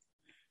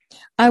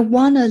 I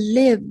want to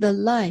live the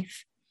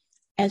life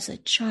as a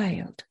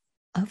child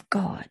of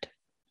God.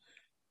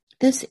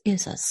 This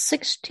is a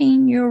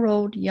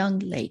 16-year-old young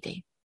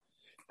lady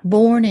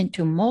born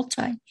into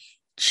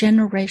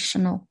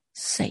multi-generational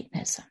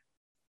Satanism,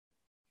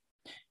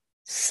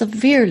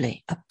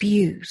 severely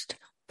abused,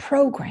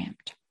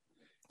 programmed,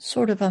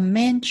 sort of a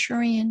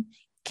Manchurian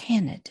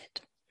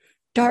candidate,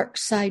 dark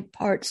side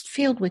parts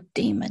filled with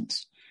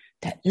demons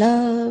that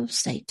love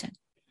Satan,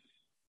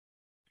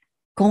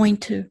 going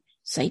to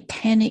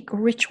satanic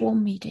ritual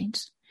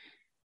meetings,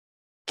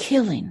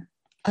 killing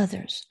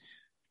others,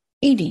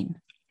 eating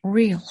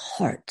real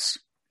hearts,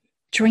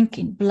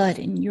 drinking blood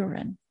and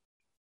urine,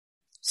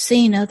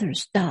 seeing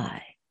others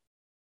die.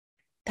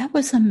 That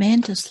was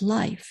Amanda's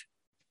life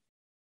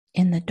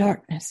in the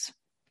darkness.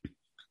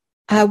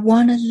 I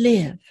want to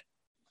live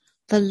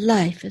the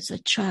life as a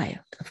child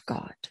of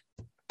God.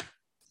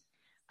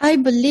 I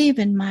believe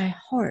in my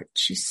heart,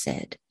 she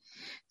said,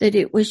 that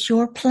it was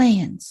your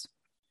plans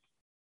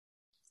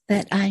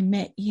that I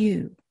met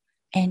you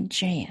and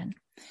Jan.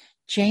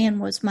 Jan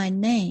was my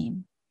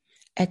name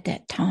at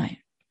that time.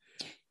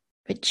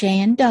 But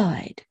Jan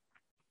died,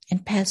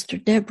 and Pastor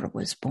Deborah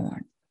was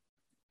born.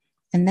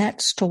 And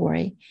that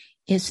story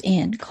is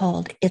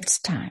called It's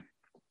Time.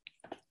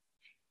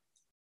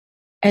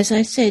 As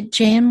I said,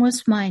 Jan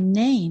was my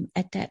name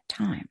at that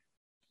time.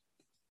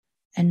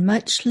 And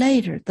much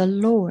later, the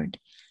Lord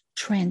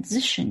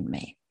transitioned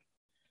me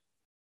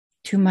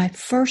to my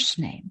first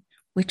name,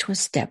 which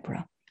was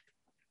Deborah,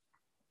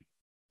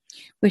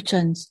 which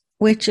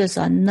is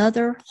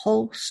another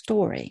whole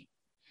story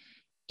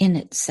in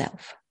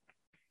itself.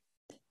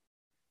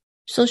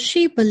 So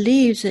she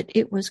believes that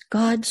it was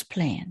God's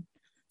plan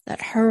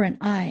that her and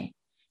I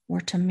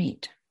were to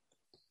meet,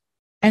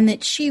 and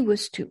that she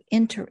was to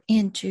enter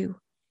into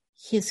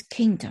his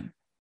kingdom.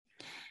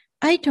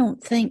 I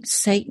don't think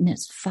Satan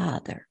is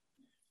Father,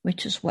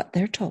 which is what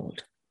they're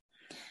told.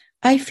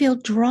 I feel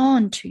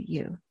drawn to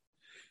you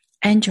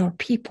and your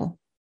people,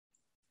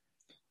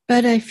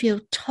 but I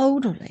feel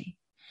totally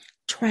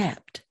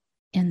trapped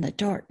in the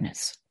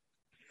darkness.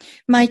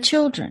 My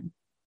children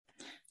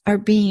are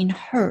being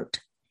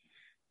hurt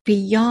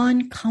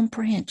beyond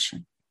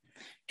comprehension.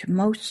 To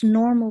most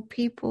normal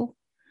people,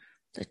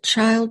 the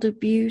child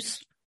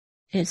abuse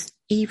is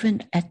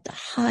even at the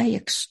high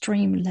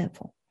extreme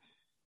level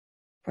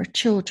for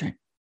children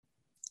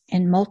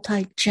in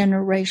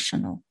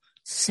multi-generational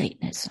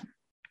Satanism.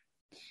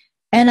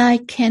 And I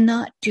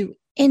cannot do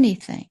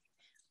anything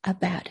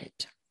about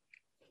it.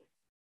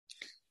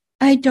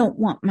 I don't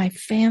want my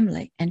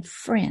family and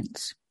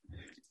friends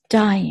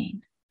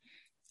dying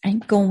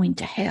and going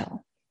to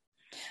hell.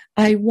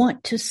 I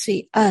want to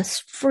see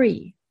us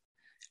free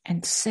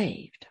and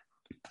saved.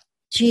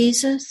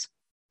 Jesus,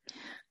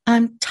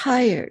 I'm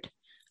tired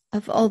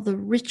of all the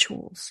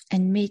rituals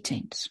and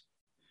meetings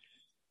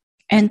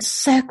and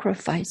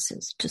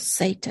sacrifices to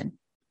Satan.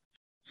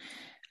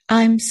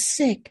 I'm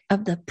sick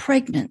of the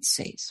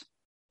pregnancies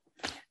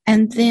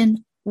and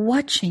then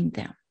watching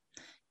them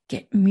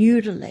get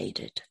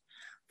mutilated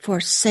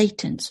for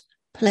Satan's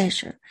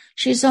pleasure.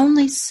 She's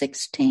only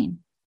 16.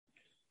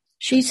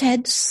 She's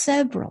had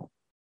several,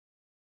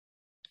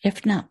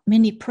 if not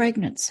many,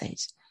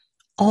 pregnancies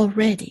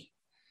already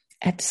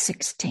at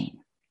 16.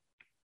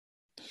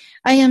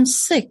 I am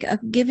sick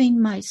of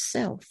giving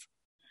myself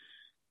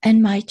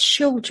and my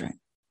children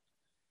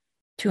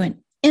to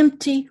an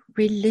empty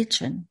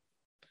religion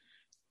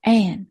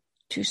and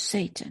to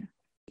Satan.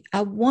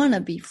 I want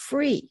to be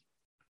free,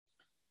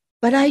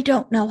 but I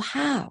don't know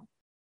how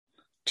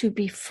to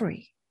be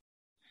free.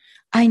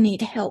 I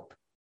need help.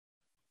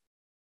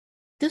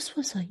 This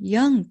was a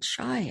young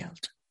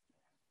child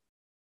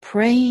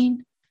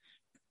praying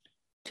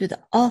to the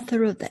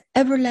author of the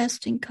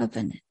everlasting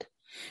covenant.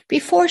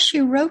 Before she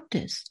wrote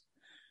this,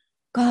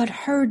 God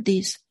heard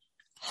these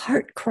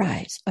heart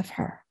cries of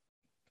her.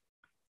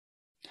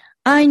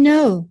 I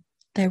know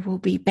there will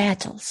be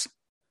battles,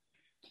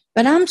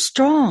 but I'm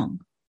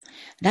strong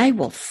and I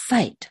will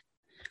fight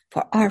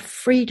for our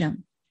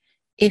freedom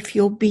if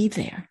you'll be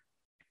there.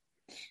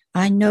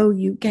 I know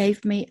you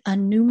gave me a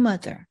new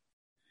mother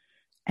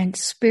and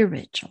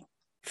spiritual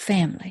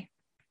family.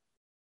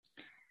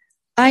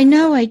 I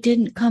know I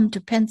didn't come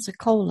to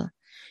Pensacola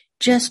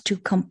just to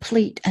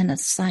complete an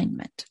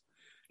assignment,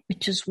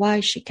 which is why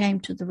she came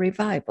to the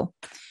revival.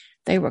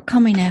 They were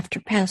coming after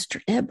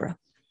Pastor Deborah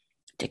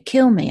to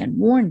kill me and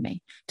warn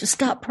me to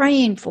stop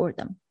praying for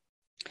them.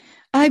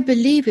 I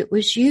believe it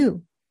was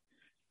you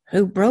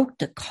who broke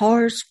the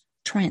car's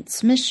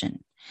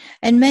transmission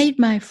and made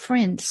my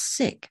friend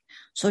sick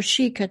so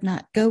she could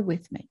not go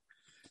with me.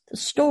 The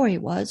story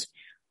was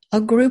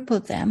a group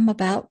of them,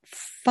 about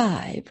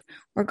 5,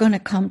 were going to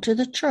come to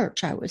the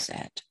church I was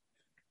at.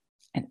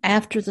 And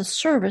after the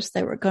service,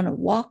 they were going to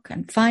walk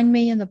and find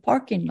me in the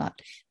parking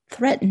lot,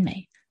 threaten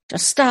me to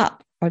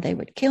stop or they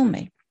would kill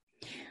me.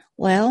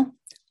 Well,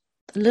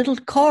 the little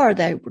car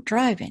they were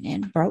driving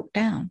in broke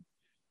down.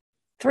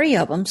 3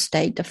 of them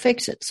stayed to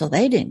fix it, so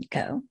they didn't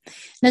go.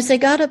 And as they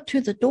got up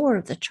to the door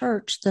of the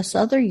church, this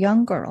other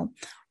young girl,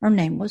 her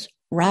name was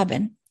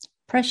Robin,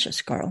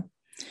 precious girl,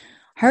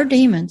 her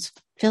demons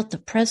felt the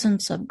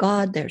presence of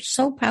God there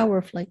so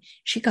powerfully,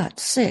 she got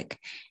sick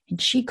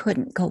and she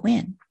couldn't go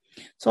in.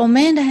 So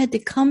Amanda had to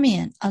come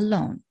in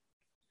alone,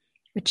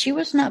 which she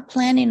was not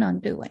planning on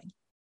doing,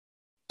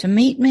 to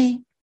meet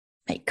me,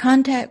 make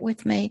contact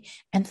with me,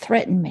 and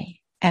threaten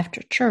me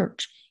after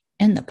church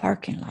in the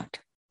parking lot.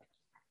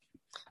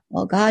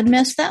 Well, God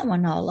messed that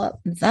one all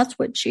up. And that's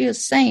what she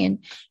is saying.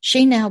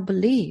 She now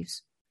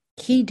believes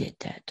he did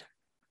that.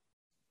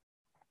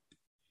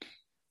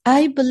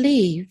 I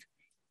believe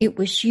it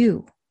was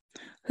you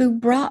who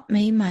brought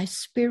me my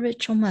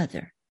spiritual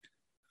mother.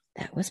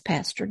 That was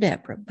Pastor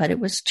Deborah, but it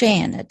was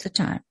Jan at the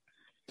time.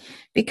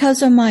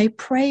 Because of my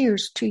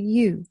prayers to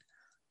you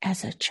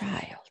as a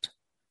child.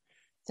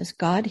 Does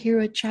God hear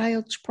a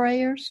child's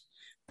prayers?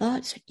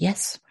 Thoughts?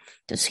 Yes.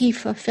 Does he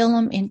fulfill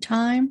them in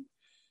time?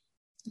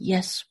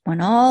 Yes.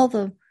 When all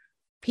the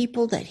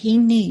people that he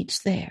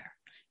needs there,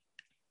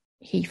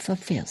 he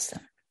fulfills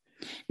them.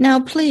 Now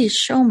please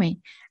show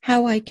me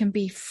how I can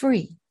be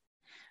free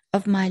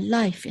of my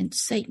life in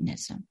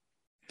Satanism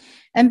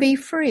and be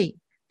free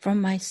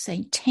from my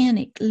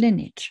satanic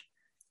lineage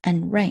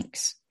and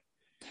ranks.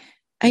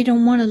 I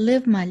don't want to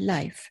live my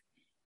life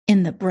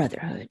in the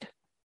brotherhood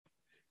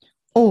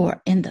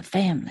or in the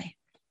family.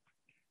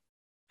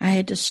 I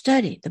had to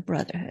study the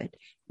brotherhood.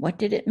 What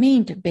did it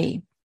mean to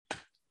be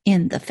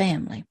in the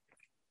family?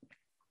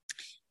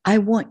 I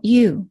want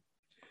you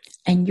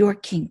and your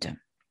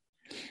kingdom.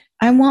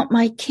 I want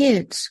my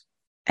kids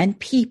and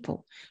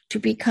people to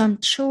become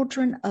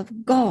children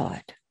of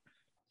God,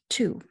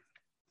 to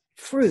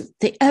fruit.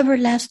 The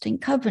everlasting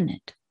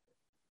covenant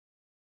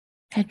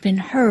had been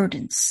heard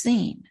and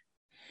seen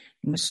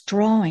and was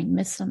drawing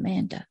Miss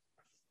Amanda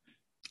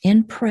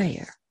in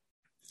prayer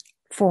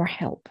for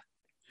help.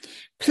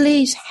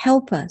 Please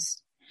help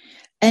us.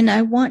 And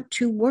I want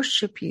to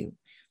worship you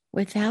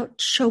without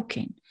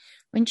choking.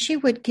 When she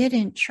would get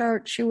in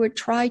church, she would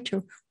try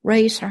to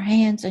raise her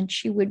hands and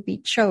she would be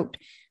choked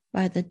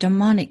by the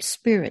demonic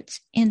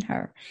spirits in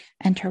her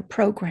and her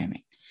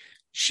programming.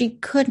 She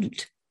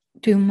couldn't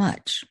do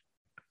much.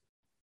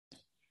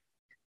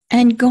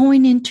 And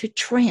going into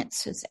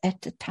trances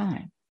at the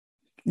time,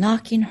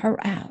 knocking her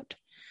out.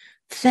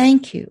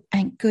 Thank you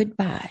and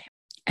goodbye.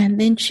 And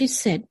then she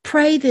said,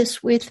 pray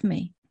this with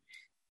me.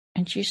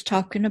 And she's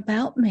talking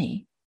about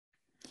me.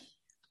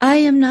 I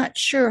am not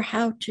sure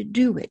how to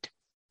do it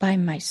by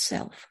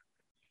myself.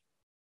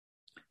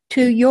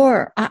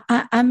 To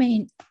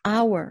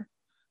our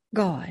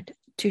God,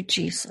 to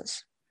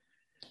Jesus.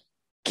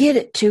 Get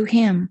it to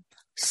him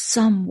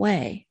some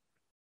way.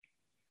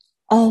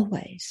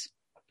 Always.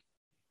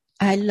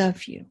 I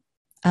love you,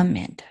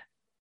 Amanda.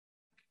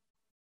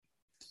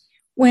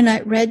 When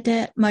I read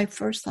that, my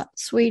first thought,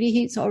 sweetie,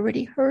 he's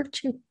already heard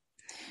you.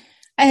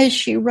 As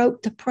she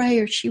wrote the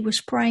prayer, she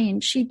was praying.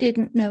 She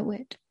didn't know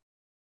it.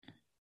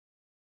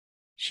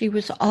 She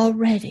was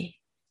already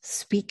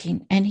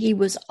speaking, and he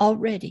was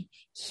already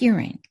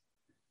hearing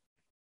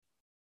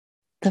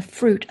the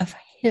fruit of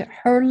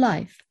her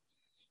life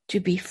to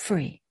be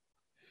free,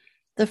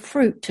 the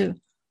fruit to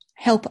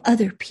help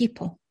other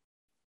people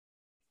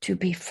to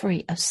be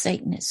free of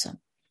Satanism,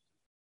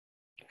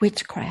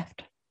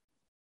 witchcraft,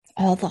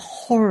 all the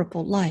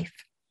horrible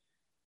life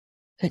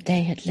that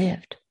they had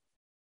lived.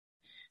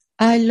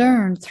 I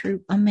learned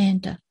through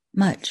Amanda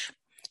much.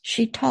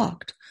 She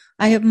talked.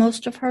 I have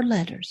most of her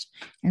letters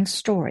and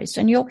stories,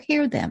 and you'll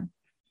hear them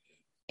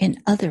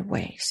in other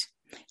ways.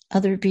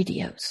 other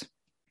videos.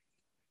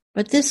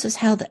 But this is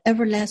how the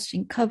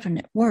everlasting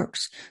covenant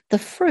works. The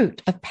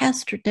fruit of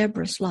Pastor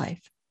Deborah's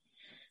life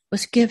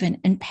was given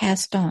and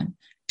passed on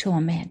to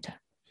Amanda.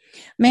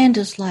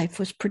 Amanda's life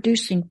was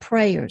producing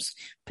prayers,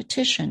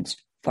 petitions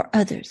for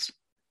others.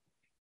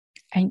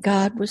 And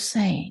God was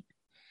saying,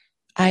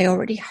 I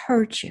already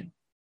heard you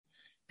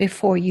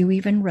before you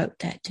even wrote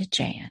that to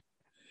Jan,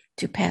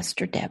 to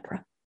Pastor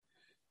Deborah.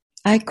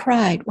 I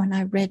cried when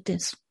I read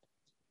this.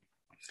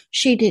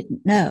 She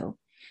didn't know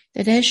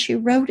that as she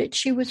wrote it,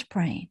 she was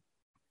praying.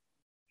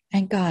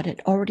 And God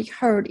had already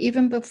heard,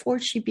 even before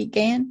she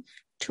began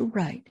to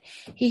write.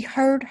 He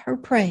heard her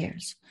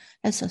prayers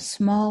as a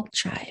small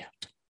child.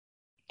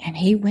 And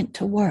he went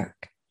to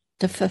work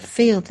to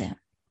fulfill them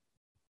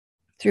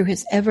through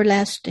his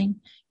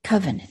everlasting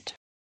covenant,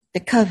 the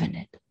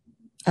covenant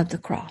of the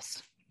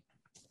cross.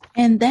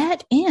 And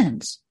that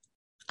ends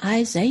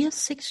Isaiah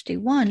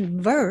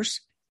 61,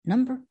 verse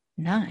number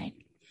 9.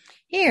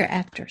 Here,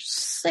 after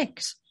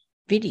 6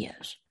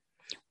 videos,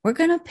 we're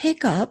going to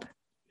pick up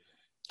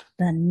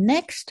the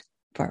next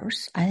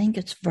verse. I think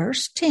it's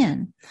verse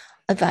 10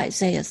 of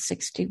Isaiah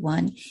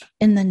 61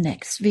 in the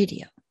next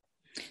video.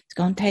 It's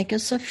going to take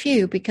us a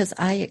few because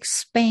I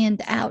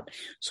expand out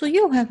so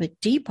you'll have a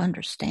deep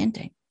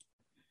understanding.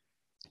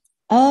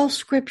 All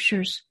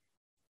scriptures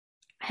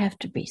have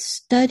to be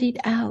studied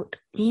out,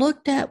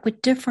 looked at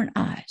with different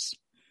eyes.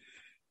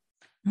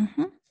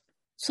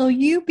 So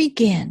you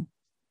begin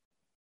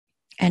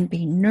and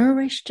be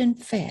nourished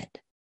and fed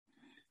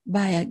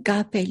by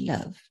agape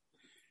love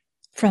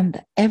from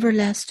the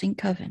everlasting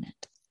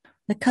covenant,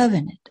 the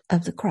covenant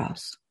of the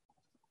cross.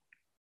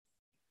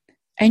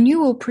 And you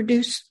will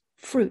produce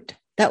fruit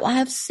that will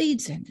have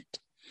seeds in it.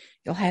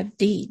 You'll have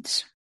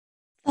deeds,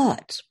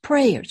 thoughts,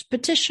 prayers,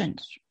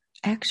 petitions,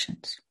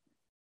 actions.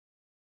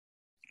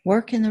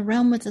 Work in the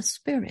realm of the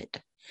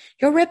Spirit.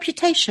 Your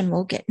reputation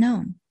will get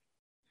known.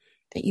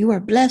 That you are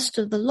blessed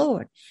of the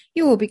Lord.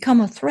 You will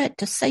become a threat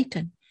to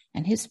Satan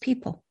and his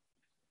people.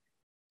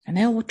 And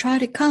they will try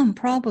to come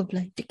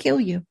probably to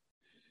kill you.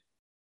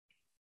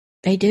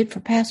 They did for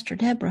Pastor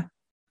Deborah.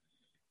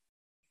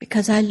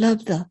 Because I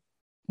love the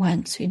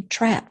ones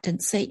entrapped in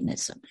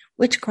Satanism,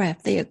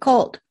 witchcraft, the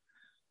occult,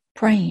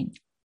 praying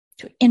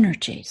to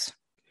energies,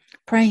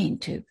 praying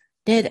to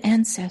dead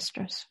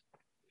ancestors,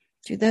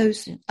 to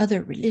those in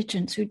other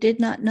religions who did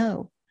not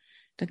know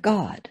the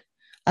God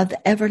of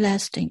the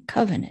everlasting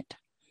covenant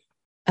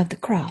of the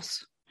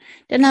cross,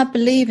 did not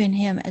believe in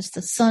him as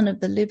the Son of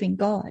the living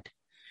God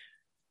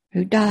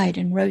who died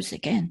and rose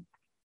again.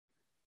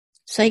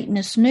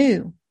 Satanists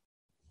knew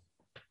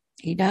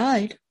he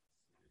died.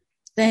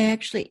 They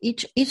actually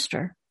each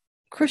Easter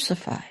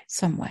crucify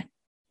someone.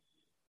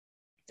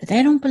 But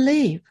they don't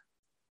believe,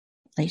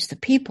 at least the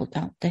people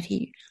don't, that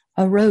he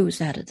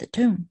arose out of the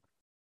tomb.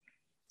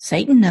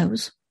 Satan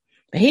knows,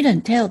 but he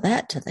doesn't tell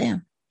that to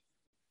them.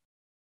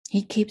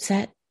 He keeps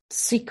that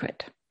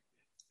secret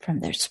from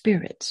their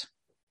spirits.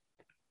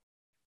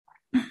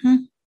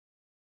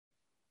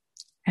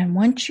 And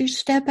once you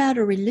step out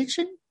of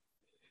religion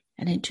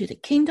and into the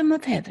kingdom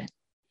of heaven,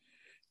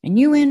 and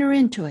you enter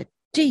into a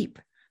deep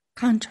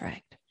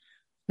contract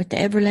with the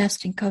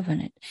everlasting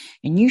covenant,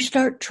 and you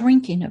start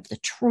drinking of the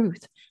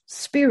truth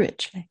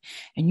spiritually,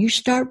 and you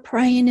start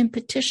praying and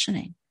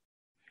petitioning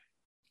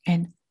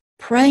and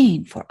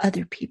praying for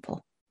other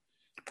people,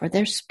 for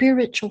their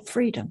spiritual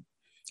freedom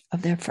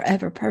of their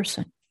forever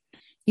person,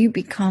 you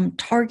become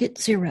target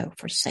zero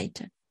for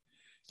Satan.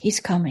 He's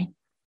coming.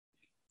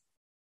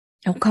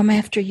 He'll come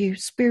after you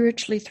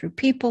spiritually through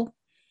people,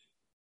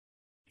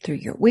 through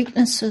your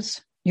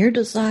weaknesses, your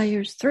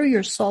desires, through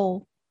your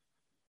soul.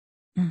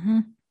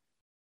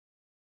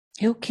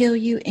 He'll kill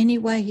you any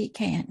way he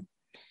can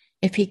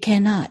if he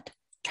cannot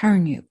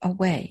turn you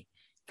away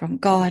from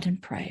God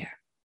and prayer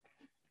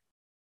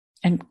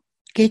and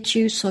get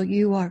you so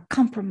you are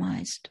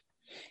compromised.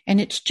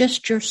 And it's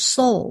just your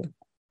soul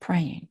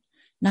praying,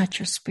 not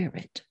your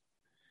spirit.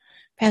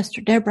 Pastor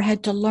Deborah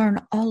had to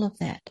learn all of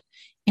that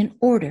in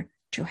order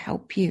to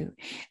help you.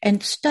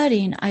 And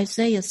studying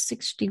Isaiah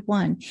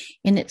 61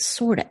 in its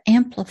sort of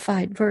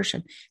amplified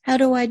version. How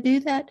do I do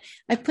that?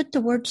 I put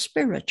the word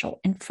spiritual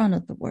in front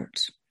of the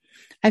words.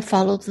 I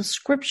follow the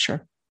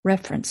scripture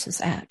references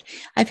out.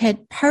 I've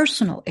had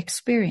personal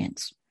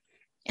experience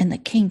in the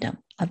kingdom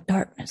of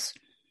darkness.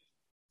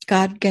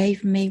 God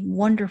gave me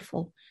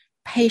wonderful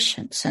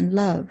patience and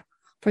love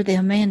for the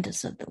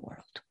Amandas of the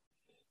world.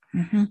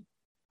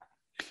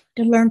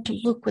 To learn to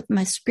look with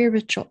my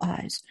spiritual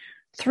eyes,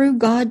 through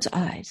God's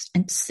eyes,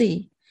 and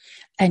see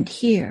and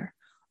hear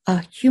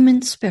a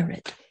human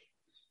spirit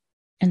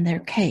in their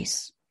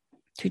case,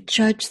 to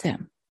judge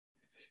them,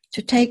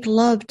 to take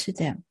love to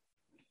them.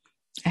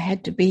 I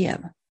had to be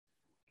able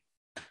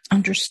to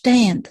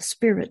understand the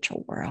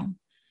spiritual world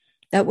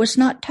that was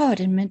not taught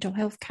in mental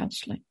health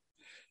counseling.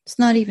 It's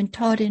not even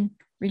taught in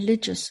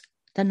religious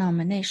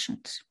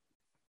denominations.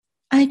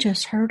 I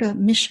just heard a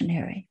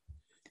missionary,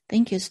 I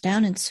think is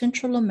down in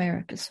Central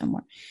America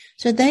somewhere,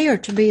 said they are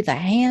to be the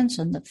hands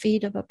and the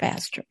feet of a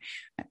pastor.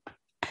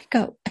 I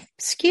go,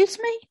 excuse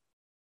me?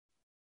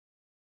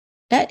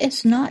 That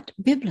is not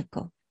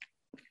biblical.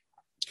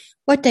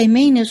 What they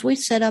mean is we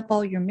set up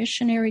all your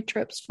missionary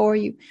trips for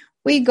you.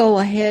 We go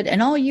ahead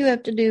and all you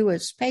have to do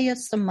is pay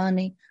us some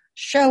money,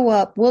 show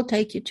up. We'll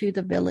take you to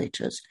the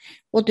villages.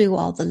 We'll do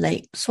all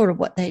the sort of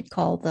what they'd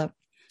call the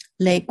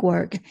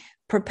legwork,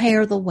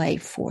 prepare the way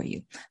for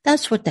you.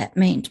 That's what that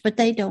means, but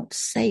they don't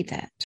say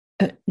that.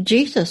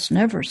 Jesus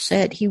never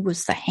said he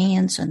was the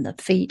hands and the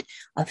feet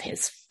of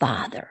his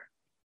Father.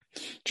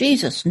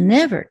 Jesus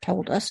never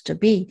told us to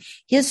be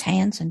his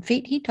hands and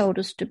feet. He told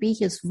us to be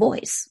his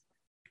voice.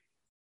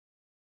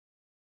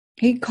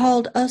 He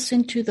called us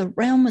into the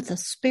realm of the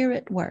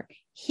Spirit where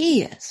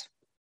he is,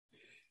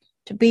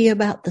 to be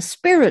about the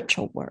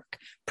spiritual work,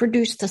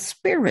 produce the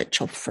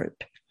spiritual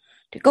fruit,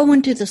 to go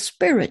into the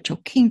spiritual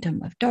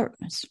kingdom of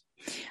darkness.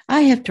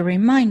 I have to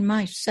remind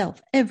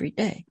myself every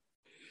day,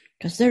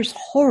 because there's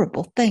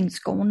horrible things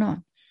going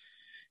on,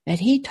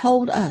 that he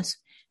told us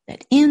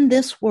that in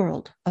this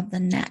world of the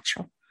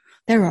natural,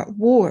 there are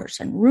wars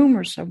and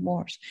rumors of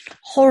wars,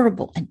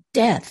 horrible and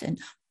death and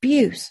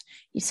abuse.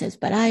 He says,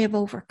 but I have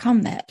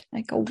overcome that.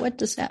 I go, what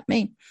does that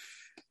mean?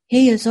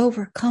 He has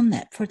overcome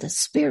that for the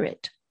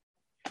spirit.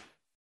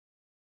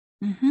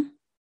 And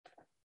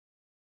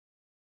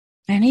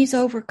he's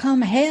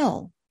overcome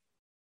hell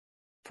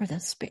for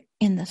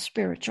in the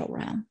spiritual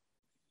realm.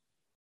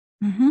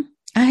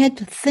 I had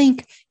to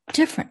think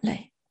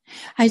differently.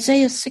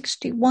 Isaiah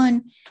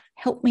 61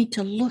 helped me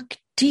to look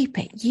deep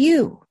at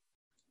you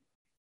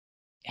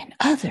and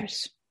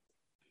others,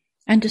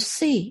 and to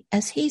see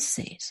as he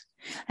sees,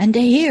 and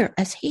to hear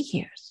as he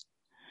hears.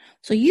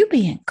 So you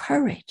be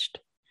encouraged.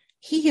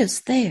 He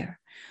is there.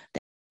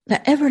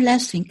 The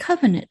everlasting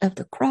covenant of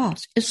the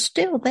cross is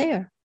still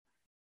there,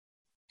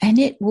 and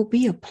it will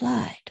be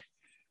applied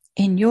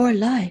in your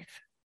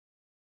life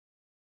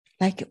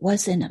like it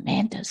was in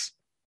Amanda's.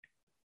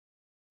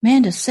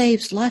 Amanda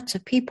saves lots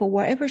of people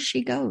wherever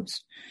she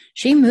goes.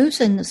 She moves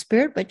in the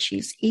spirit, but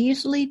she's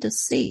easily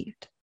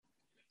deceived.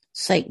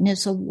 Satan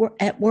is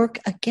at work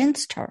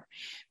against her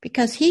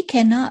because he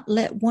cannot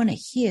let one of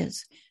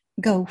his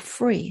go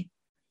free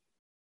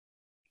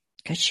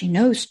because she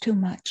knows too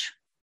much.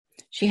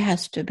 She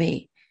has to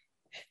be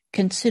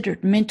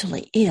considered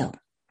mentally ill,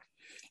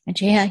 and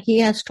he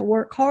has to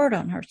work hard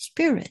on her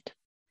spirit.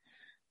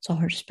 So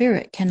her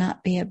spirit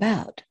cannot be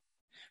about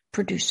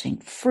producing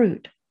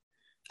fruit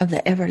of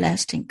the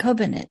everlasting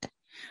covenant.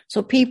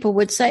 So people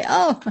would say,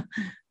 oh,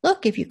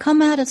 look, if you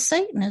come out of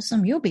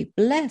Satanism, you'll be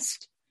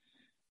blessed.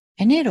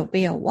 And it'll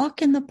be a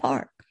walk in the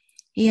park.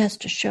 He has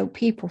to show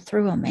people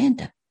through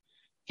Amanda.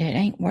 It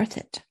ain't worth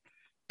it.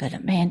 But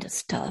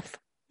Amanda's tough.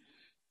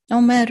 No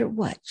matter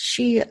what,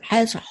 she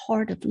has a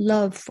heart of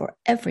love for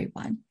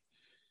everyone.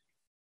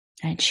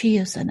 And she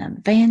is an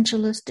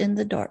evangelist in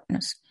the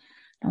darkness,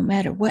 no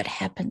matter what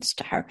happens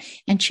to her.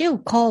 And she'll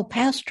call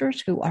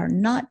pastors who are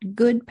not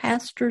good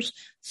pastors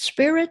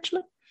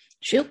spiritually,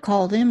 she'll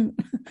call them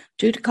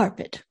to the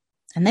carpet.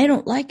 And they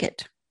don't like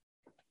it.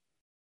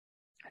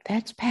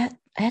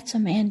 That's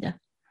Amanda.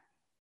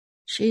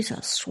 She's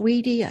a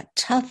sweetie, a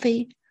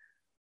toughie.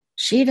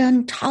 She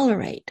doesn't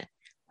tolerate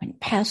when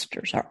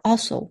pastors are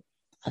also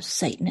of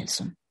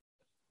Satanism.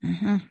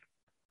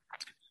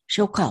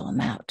 She'll call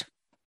them out.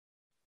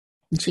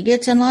 And she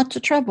gets in lots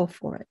of trouble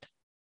for it.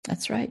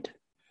 That's right.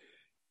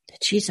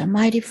 That she's a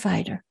mighty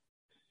fighter.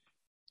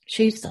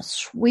 She's the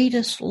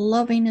sweetest,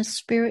 lovingest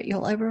spirit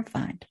you'll ever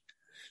find.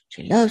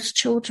 She loves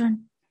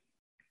children.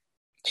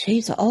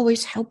 She's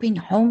always helping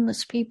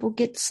homeless people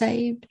get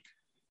saved.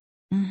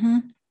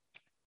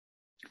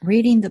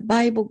 Reading the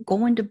Bible,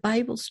 going to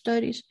Bible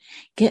studies,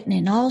 getting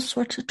in all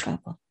sorts of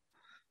trouble.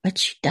 But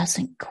she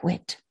doesn't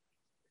quit.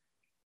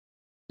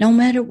 No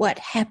matter what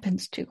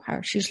happens to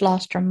her. She's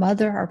lost her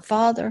mother, her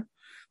father.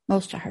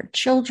 Most of her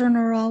children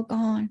are all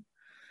gone.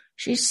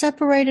 She's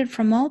separated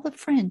from all the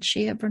friends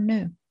she ever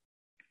knew.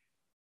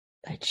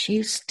 But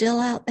she's still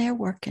out there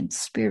working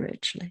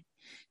spiritually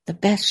the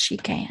best she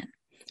can,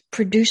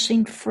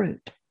 producing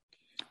fruit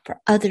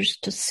for others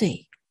to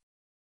see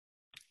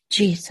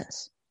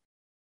Jesus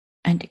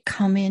and to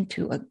come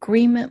into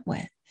agreement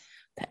with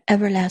the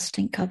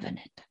everlasting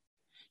covenant.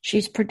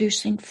 She's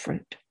producing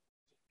fruit.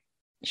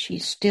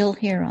 She's still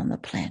here on the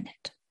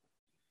planet.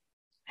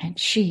 And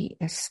she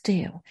is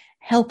still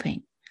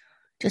helping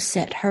to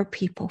set her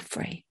people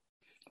free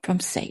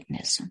from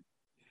Satanism.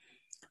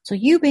 So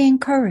you be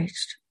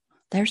encouraged.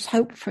 There's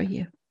hope for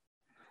you.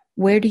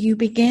 Where do you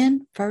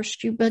begin?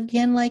 First, you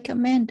begin like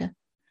Amanda.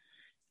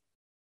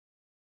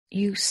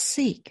 You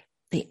seek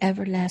the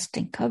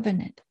everlasting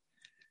covenant.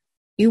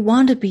 You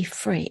want to be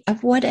free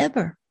of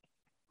whatever.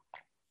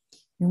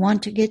 You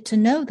want to get to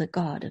know the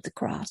God of the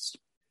cross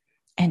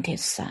and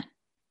his Son.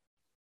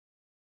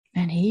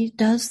 And he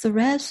does the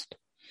rest.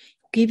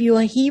 He'll give you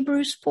a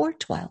Hebrews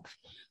 4:12,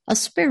 a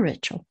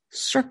spiritual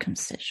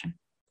circumcision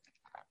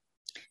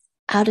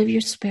out of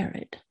your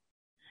spirit.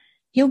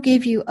 He'll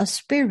give you a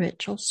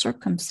spiritual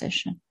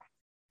circumcision.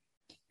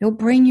 He'll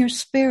bring your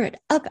spirit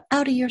up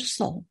out of your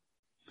soul,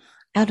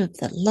 out of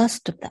the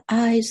lust of the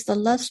eyes, the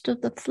lust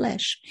of the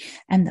flesh,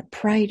 and the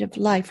pride of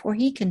life, where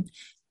he can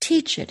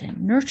teach it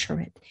and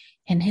nurture it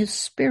in his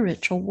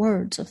spiritual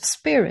words of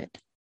spirit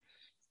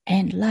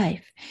and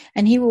life.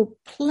 And he will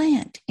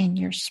plant in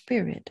your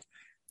spirit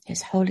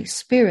his Holy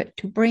Spirit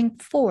to bring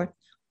forth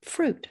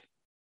fruit.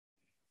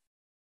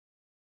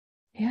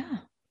 Yeah.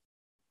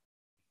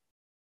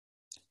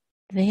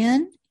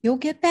 Then you'll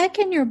get back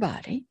in your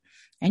body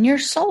and your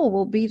soul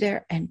will be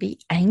there and be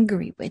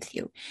angry with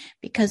you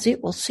because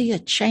it will see a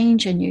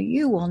change in you.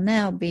 You will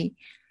now be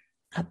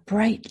a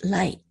bright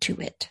light to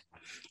it.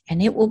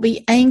 And it will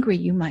be angry.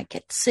 You might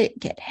get sick,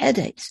 get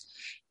headaches.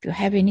 If you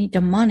have any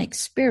demonic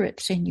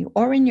spirits in you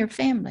or in your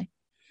family,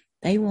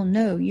 they will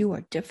know you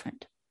are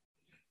different.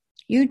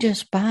 You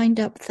just bind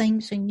up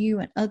things in you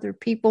and other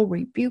people,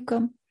 rebuke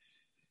them,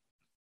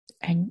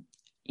 and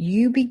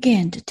you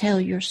begin to tell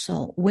your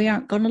soul, we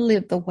aren't going to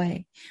live the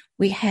way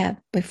we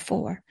have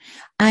before.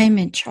 I'm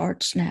in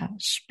charge now,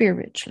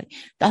 spiritually.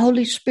 The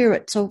Holy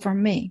Spirit's over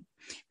me.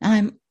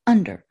 I'm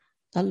under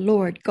the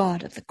Lord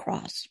God of the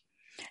cross.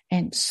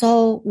 And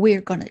so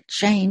we're going to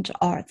change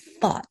our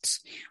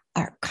thoughts,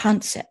 our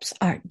concepts,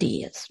 our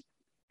ideas.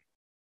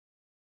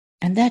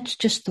 And that's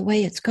just the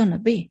way it's going to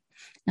be.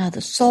 Now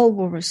the soul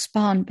will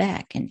respond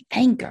back in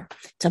anger.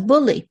 It's a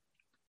bully.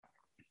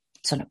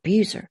 It's an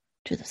abuser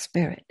to the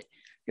spirit.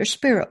 Your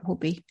spirit will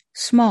be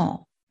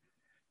small,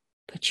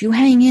 but you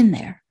hang in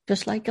there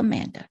just like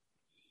Amanda.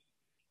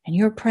 And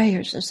your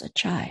prayers as a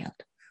child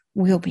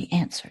will be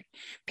answered.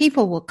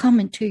 People will come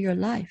into your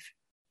life.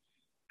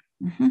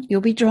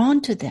 You'll be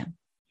drawn to them.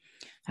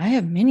 I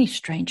have many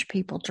strange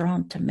people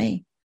drawn to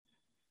me,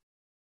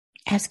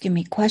 asking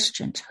me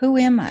questions. Who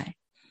am I?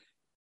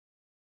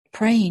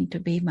 Praying to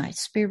be my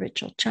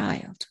spiritual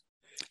child,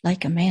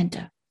 like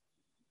Amanda.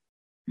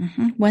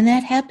 When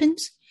that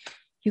happens,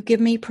 you give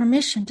me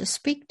permission to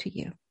speak to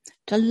you,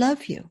 to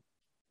love you,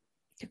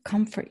 to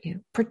comfort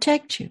you,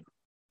 protect you,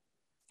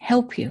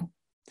 help you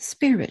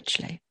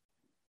spiritually.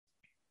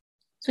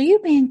 So you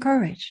be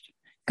encouraged.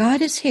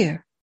 God is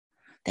here.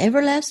 The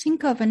everlasting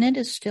covenant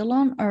is still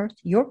on earth,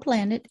 your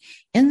planet,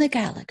 in the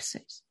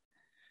galaxies.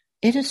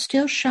 It is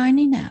still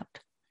shining out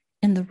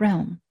in the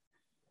realm,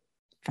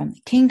 from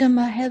the kingdom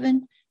of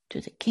heaven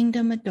to the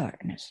kingdom of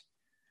darkness.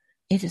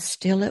 It is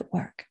still at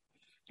work,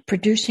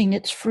 producing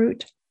its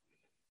fruit,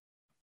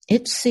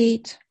 its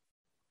seeds,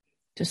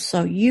 just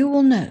so you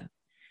will know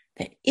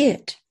that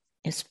it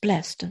is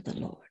blessed of the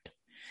Lord.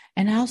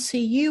 And I'll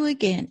see you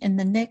again in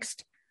the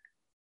next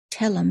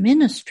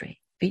teleministry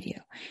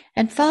video.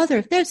 And Father,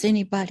 if there's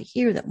anybody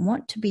here that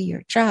want to be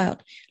your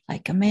child,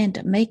 like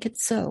Amanda, make it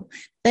so.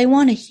 They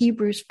want a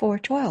Hebrews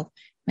 4:12.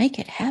 Make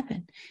it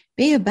happen.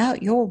 Be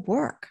about your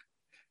work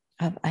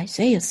of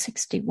Isaiah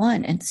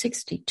 61 and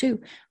 62.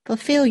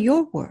 Fulfill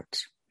your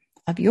words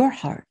of your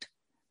heart,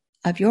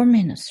 of your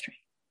ministry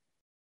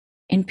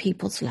in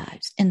people's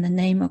lives. In the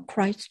name of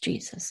Christ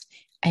Jesus.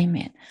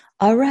 Amen.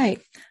 All right.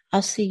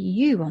 I'll see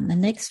you on the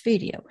next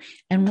video.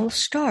 And we'll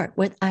start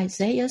with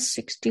Isaiah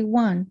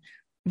 61,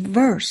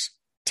 verse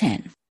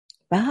 10.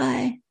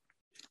 Bye.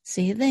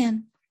 See you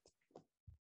then.